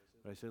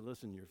 But I say,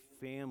 listen, your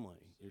family,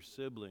 your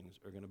siblings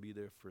are going to be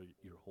there for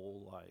your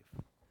whole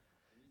life.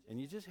 And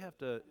you just have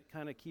to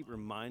kind of keep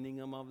reminding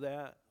them of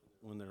that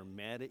when they're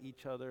mad at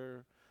each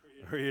other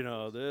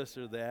or, this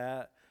or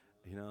that.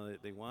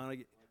 They want to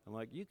get, I'm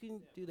like, you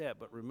can do that,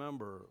 but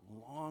remember,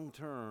 long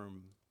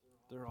term,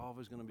 they're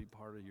always going to be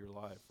part of your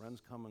life.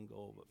 Friends come and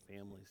go, but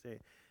families stay.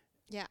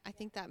 Yeah, I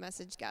think that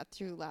message got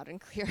through loud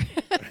and clear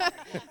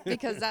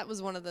because that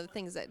was one of the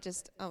things that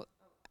just,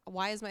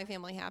 why is my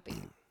family happy?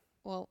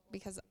 Well,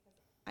 because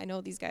I know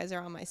these guys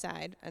are on my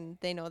side and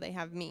they know they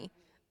have me.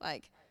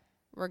 Like,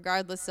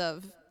 regardless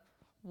of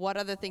what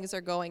other things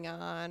are going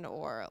on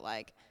or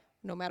like,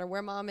 no matter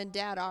where mom and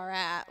dad are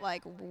at,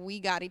 like we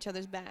got each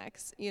other's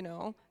backs,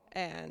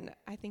 and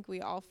I think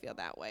we all feel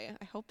that way.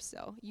 I hope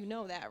so. You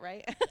know that,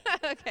 right?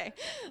 Okay.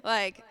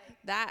 Like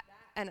that,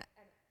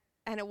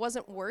 and it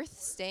wasn't worth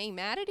staying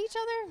mad at each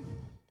other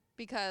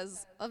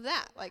because of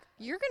that. Like,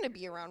 you're going to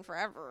be around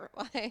forever.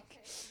 Like,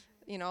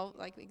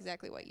 like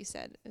exactly what you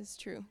said is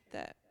true,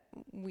 that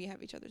we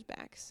have each other's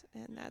backs,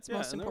 and that's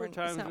most important.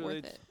 It's not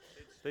worth it.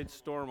 They'd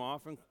storm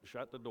off and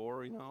shut the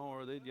door,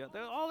 or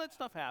all that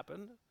stuff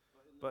happened.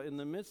 But in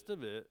the midst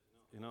of it,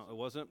 it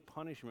wasn't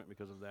punishment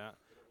because of that,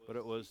 but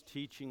it was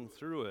teaching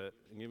through it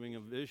and giving a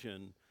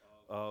vision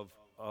of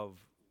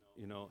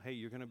hey,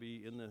 you're going to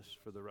be in this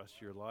for the rest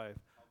of your life.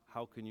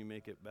 How can you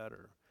make it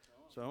better?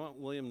 So I want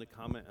William to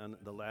comment on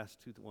the last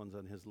two ones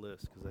on his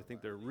list because I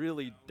think they're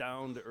really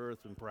down to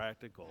earth and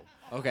practical.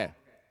 Okay.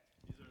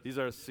 These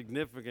are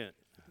significant.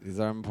 These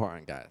are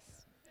important, guys.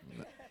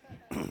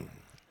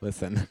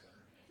 Listen.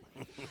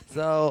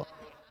 So,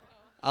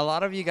 a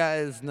lot of you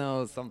guys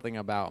know something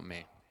about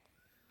me.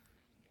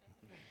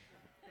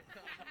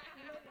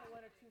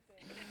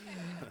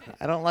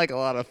 I don't like a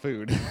lot of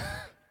food.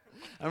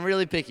 I'm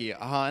really picky,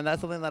 and that's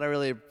something that I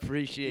really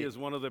appreciate. He is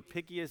one of the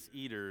pickiest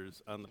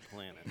eaters on the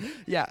planet.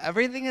 Yeah,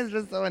 everything is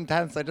just so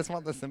intense. I just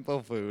want the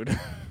simple food.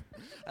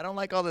 I don't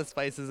like all the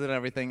spices and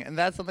everything, and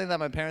that's something that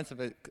my parents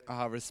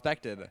have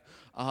respected.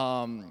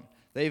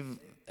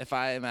 If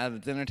I am at a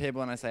dinner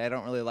table and I say I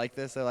don't really like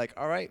this, they're like,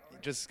 all right,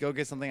 just go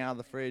get something out of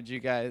the fridge.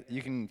 You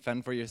can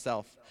fend for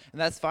yourself, and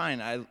that's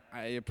fine.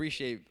 I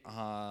appreciate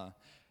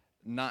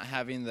not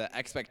having the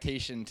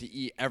expectation to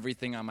eat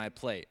everything on my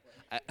plate,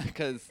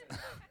 because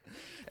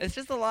it's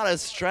just a lot of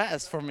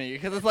stress for me.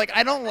 Because it's like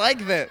I don't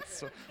like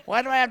this.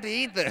 Why do I have to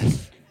eat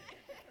this?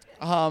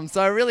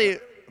 So I really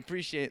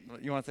appreciate.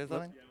 You want to say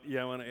something?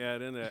 Yeah, I want to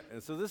add in that.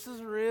 And so this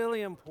is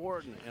really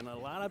important, and a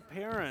lot of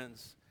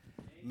parents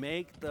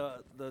make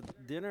the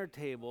dinner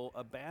table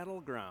a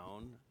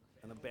battleground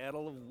and a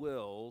battle of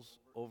wills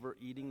over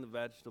eating the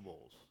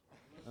vegetables.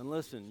 And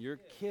listen, your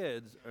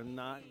kids are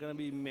not going to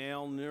be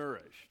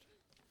malnourished,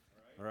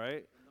 all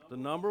right? The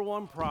number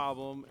one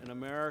problem in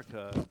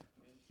America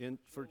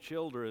for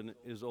children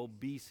is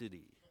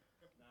obesity,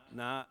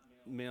 not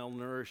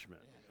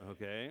malnourishment,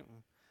 okay?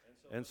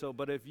 And so,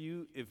 but if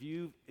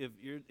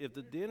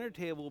the dinner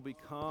table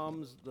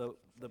becomes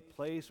the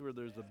place where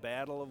there's a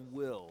battle of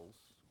wills,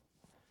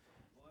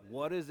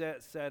 what is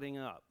that setting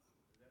up?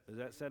 Is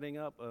that setting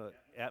up an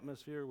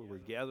atmosphere where we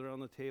gather on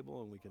the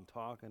table and we can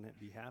talk and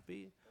be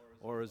happy?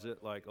 Or is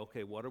it like,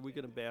 okay, what are we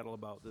going to battle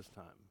about this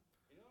time?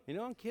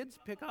 And kids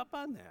pick up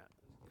on that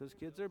because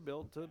kids are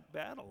built to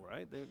battle,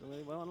 right? They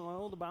want to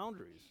know the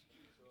boundaries.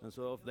 And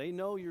so if they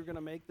know you're going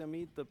to make them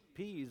eat the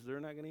peas,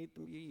 they're not going to eat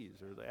the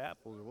peas or the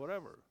apples or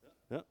whatever.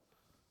 Yeah.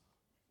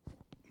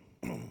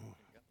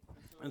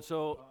 And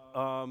so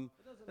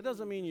it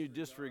doesn't mean you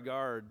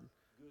disregard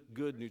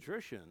good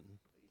nutrition,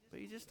 but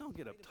you just don't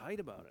get uptight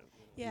about it.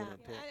 Yeah,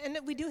 and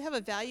we do have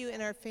a value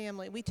in our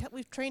family.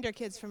 We've trained our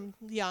kids from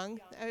young,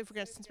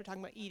 since we're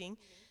talking about eating,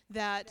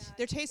 that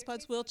their taste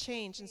buds will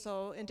change. And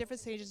so in different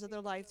stages of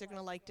their life, they're going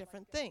to like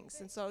different things.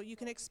 And so you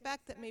can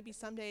expect that maybe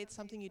someday it's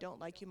something you don't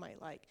like, you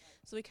might like.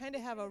 So we kind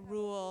of have a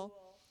rule,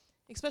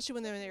 especially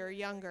when they're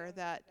younger,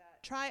 that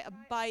try a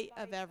bite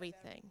of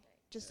everything.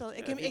 Just so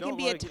it can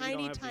be a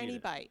tiny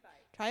bite.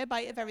 Try a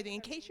bite of everything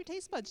in case your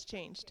taste buds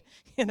changed,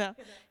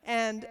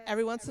 And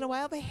every once in a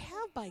while they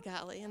have, by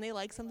golly, and they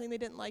like something they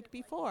didn't like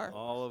before.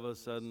 All of a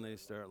sudden they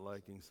start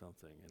liking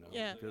something,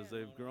 because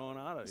they've grown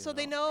out of it. So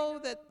they know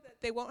that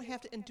they won't have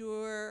to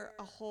endure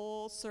a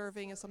whole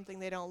serving of something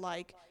they don't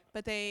like,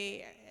 but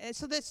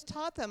so this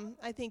taught them,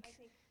 I think,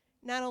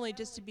 not only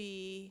just to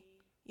be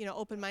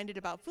open-minded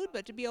about food,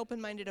 but to be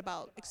open-minded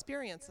about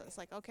experiences.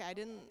 Like, okay, I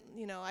didn't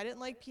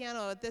like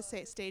piano at this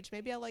stage.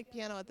 Maybe I like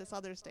piano at this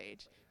other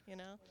stage,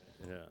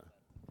 Yeah.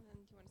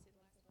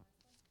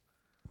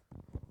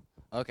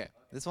 Okay,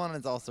 this one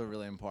is also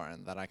really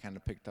important that I kind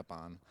of picked up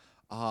on.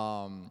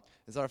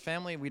 Is our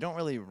family, we don't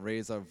really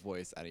raise our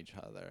voice at each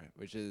other,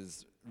 which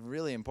is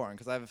really important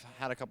because I've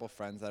had a couple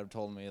friends that have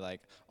told me like,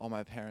 oh,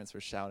 my parents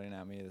were shouting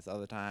at me this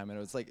other time, and it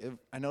was like,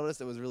 I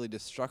noticed it was really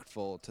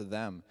destructive to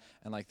them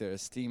and like their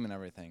esteem and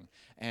everything.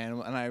 And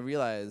when I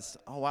realized,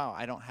 oh wow,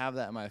 I don't have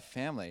that in my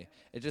family,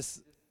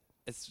 it's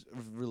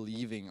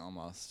relieving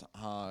almost,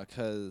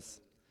 because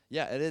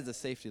yeah, it is a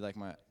safety like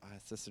my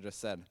sister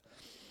just said.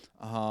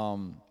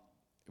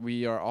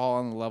 We are all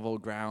on level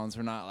grounds.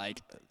 We're not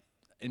like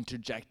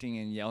interjecting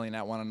and yelling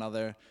at one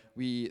another.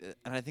 And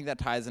I think that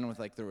ties in with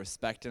like the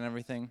respect and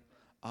everything.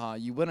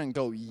 You wouldn't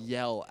go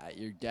yell at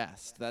your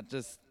guest. That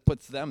just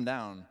puts them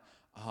down.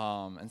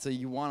 And so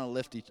you want to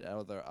lift each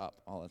other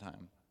up all the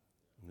time.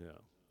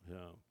 Yeah.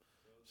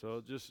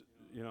 So just,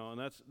 and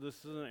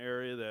this is an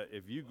area that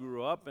if you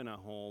grew up in a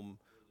home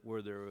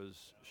where there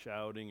was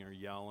shouting or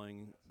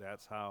yelling,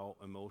 that's how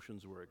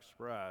emotions were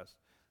expressed.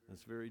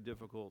 It's very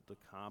difficult to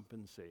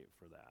compensate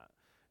for that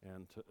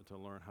and to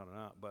learn how to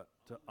not. But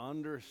to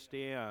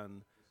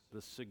understand the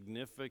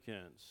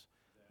significance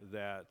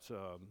that,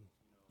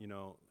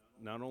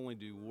 not only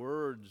do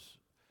words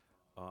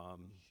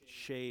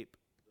shape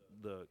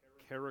the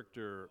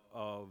character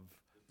of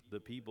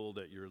the people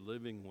that you're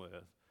living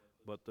with,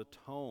 but the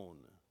tone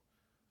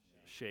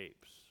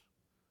shapes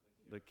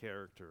the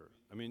character.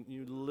 I mean,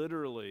 you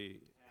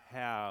literally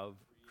have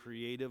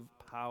creative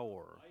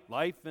power.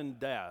 Life and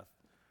death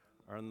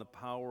are in the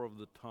power of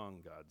the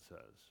tongue, God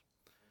says.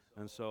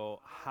 And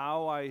so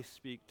how I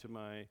speak to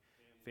my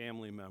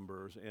family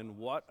members and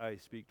what I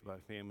speak to my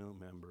family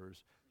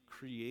members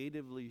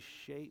creatively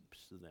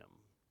shapes them.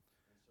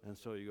 And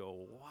so you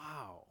go,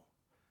 wow.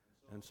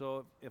 And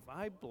so if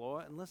I blow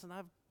it, and listen,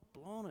 I've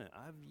blown it.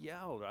 I've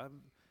yelled.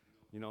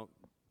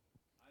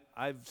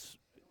 I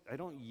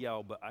don't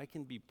yell, but I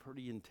can be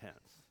pretty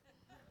intense.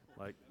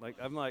 Like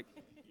I'm like,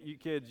 you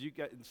kids, you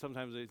got,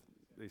 sometimes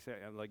they say,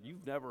 I'm like,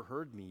 you've never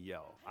heard me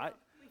yell.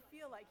 We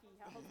feel like he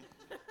yelled.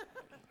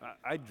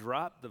 I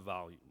dropped the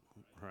volume,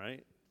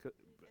 right? And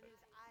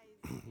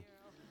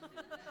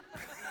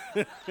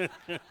his eyes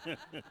zero.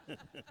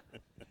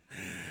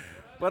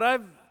 But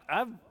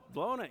I've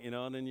blown it,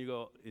 and then you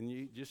go and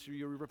you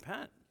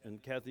repent.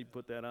 And Kathy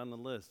put that on the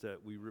list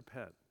that we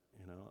repent.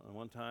 And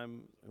one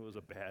time it was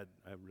I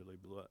really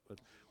blew it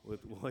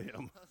with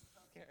William.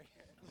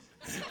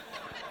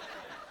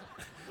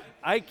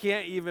 I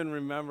can't even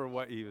remember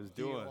what he was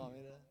doing.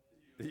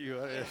 Do you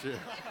want me to? Yeah, sure.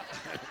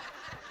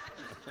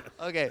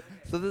 Okay,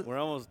 so We're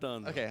almost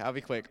done. okay, I'll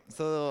be quick.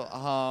 So,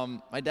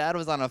 my dad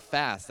was on a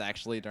fast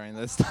actually during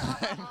this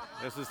time.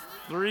 This is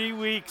 3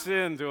 weeks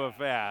into a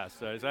fast.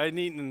 So I hadn't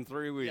eaten in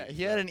 3 weeks. Yeah,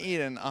 he hadn't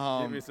eaten.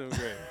 Give me some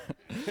grape.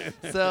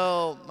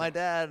 So my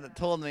dad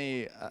told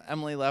me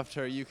Emily left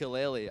her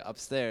ukulele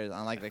upstairs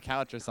on like the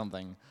couch or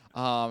something.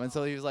 And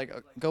so he was like,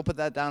 go put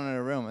that down in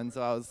her room. And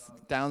so I was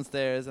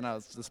downstairs and I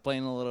was just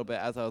playing a little bit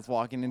as I was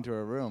walking into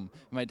her room.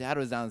 And my dad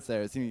was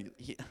downstairs. It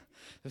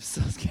was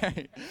so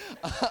scary.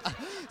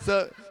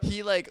 So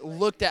he like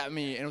looked at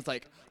me and was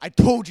like, I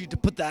told you to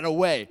put that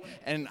away.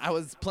 And I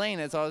was playing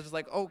it, so I was just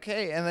like,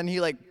 okay. And then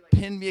he like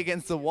pinned me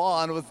against the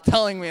wall and was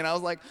telling me, and I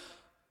was like,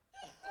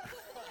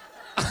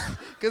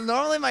 because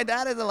normally my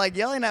dad isn't like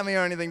yelling at me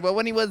or anything, but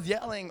when he was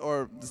yelling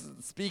or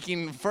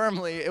speaking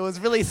firmly, it was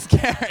really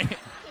scary.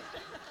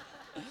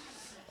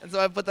 And so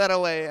I put that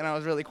away, and I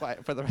was really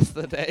quiet for the rest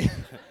of the day.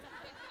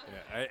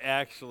 Yeah, I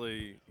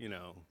actually,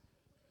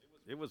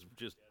 it was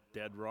just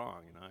dead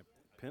wrong.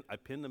 I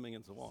pinned him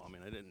against the wall. I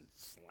mean, I didn't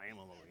slam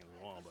him against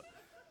the wall, but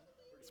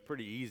it's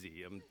pretty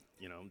easy. I'm,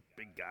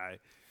 big guy,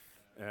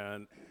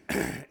 and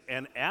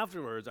and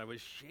afterwards I was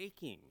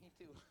shaking. Me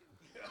too.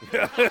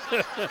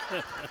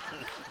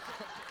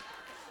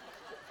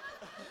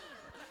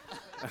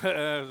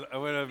 I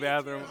went to the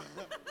bathroom.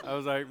 I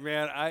was like,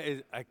 man,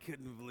 I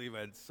couldn't believe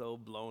I'd so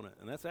blown it.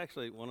 And that's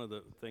actually one of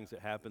the things that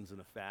happens in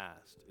a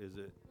fast, is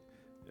it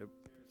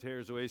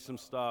tears away some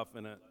stuff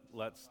and it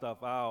lets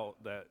stuff out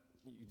that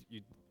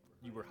you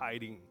were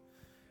hiding.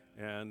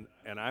 And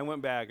I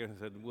went back and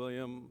said,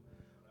 William,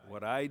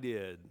 what I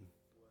did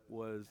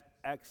was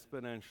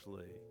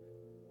exponentially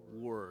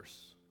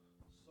worse,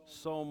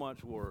 so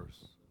much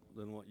worse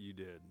than what you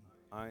did.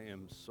 I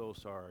am so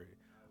sorry.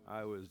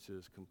 I was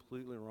just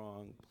completely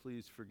wrong.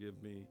 Please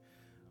forgive me.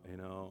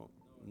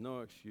 No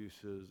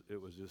excuses. It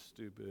was just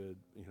stupid.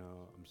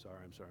 I'm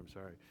sorry.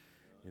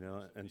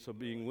 And so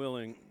being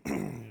willing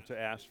to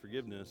ask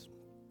forgiveness,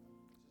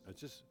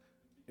 it's just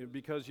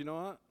because you know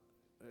what?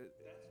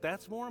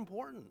 That's more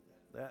important.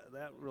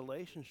 That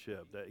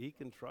relationship, that he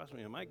can trust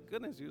me. And my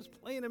goodness, he was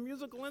playing a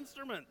musical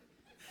instrument.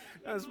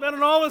 I'm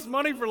spending all this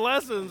money for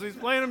lessons. He's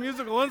playing a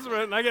musical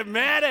instrument, and I get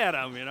mad at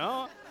him.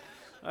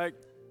 Like,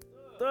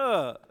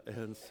 duh.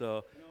 And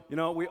so,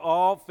 we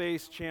all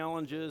face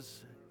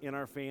challenges in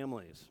our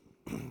families.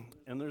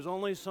 And there's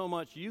only so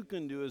much you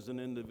can do as an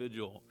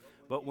individual.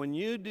 But when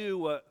you do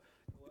what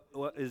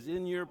is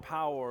in your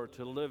power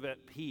to live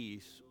at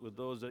peace with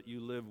those that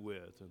you live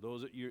with, or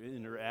those that you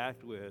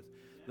interact with,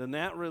 then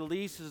that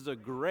releases a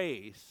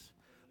grace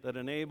that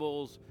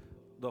enables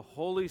the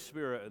Holy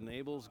Spirit,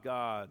 enables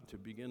God to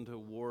begin to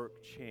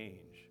work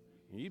change.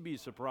 And you'd be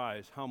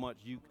surprised how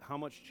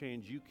much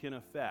change you can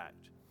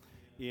affect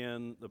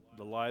in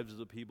the lives of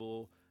the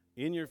people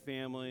in your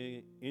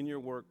family, in your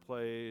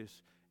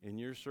workplace, in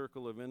your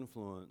circle of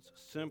influence,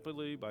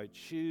 simply by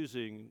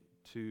choosing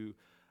to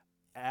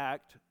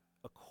act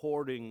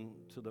according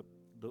to the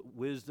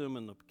wisdom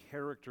and the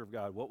character of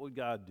God. What would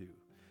God do,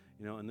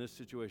 in this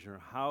situation? Or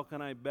how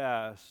can I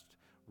best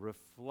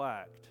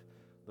reflect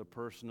the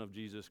person of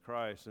Jesus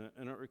Christ?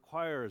 And it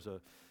requires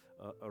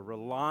a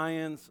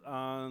reliance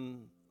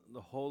on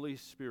the Holy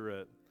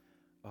Spirit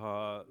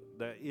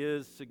that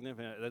is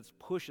significant, that's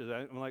pushes.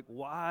 I'm like,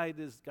 why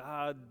does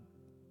God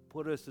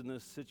put us in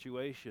this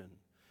situation?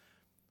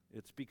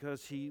 It's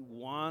because he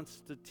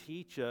wants to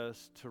teach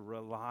us to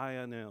rely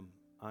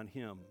on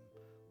him.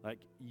 Like,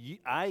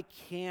 I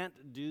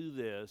can't do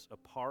this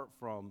apart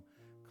from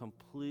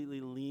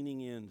completely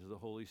leaning into the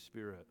Holy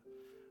Spirit.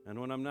 And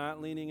when I'm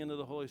not leaning into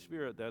the Holy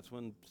Spirit, that's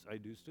when I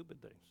do stupid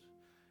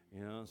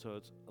things. So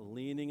it's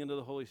leaning into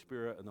the Holy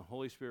Spirit, and the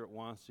Holy Spirit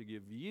wants to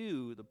give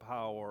you the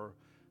power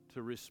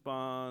to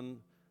respond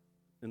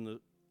in the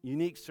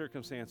unique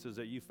circumstances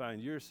that you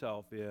find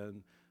yourself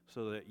in,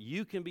 so that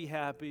you can be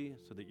happy,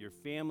 so that your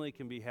family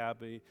can be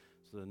happy,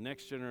 so the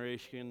next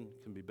generation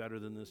can be better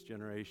than this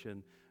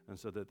generation, and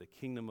so that the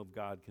kingdom of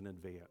God can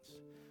advance.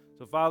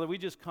 So, Father, we're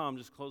going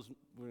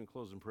to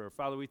close in prayer.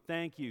 Father, we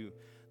thank you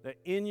that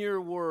in your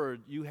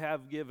word you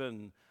have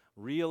given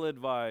real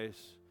advice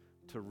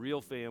to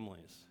real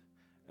families,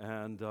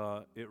 and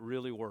it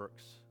really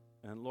works.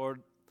 And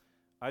Lord,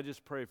 I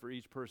just pray for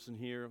each person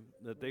here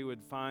that they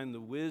would find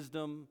the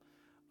wisdom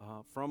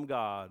from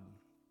God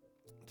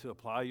to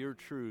apply your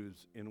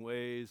truths in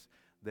ways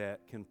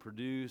that can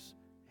produce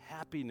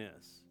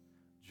happiness,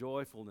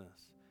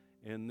 joyfulness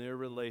in their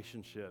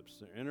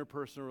relationships, their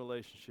interpersonal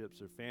relationships,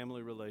 their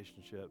family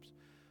relationships,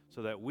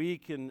 so that we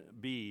can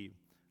be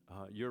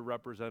your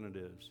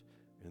representatives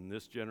in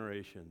this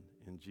generation.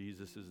 In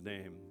Jesus'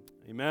 name,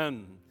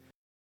 amen.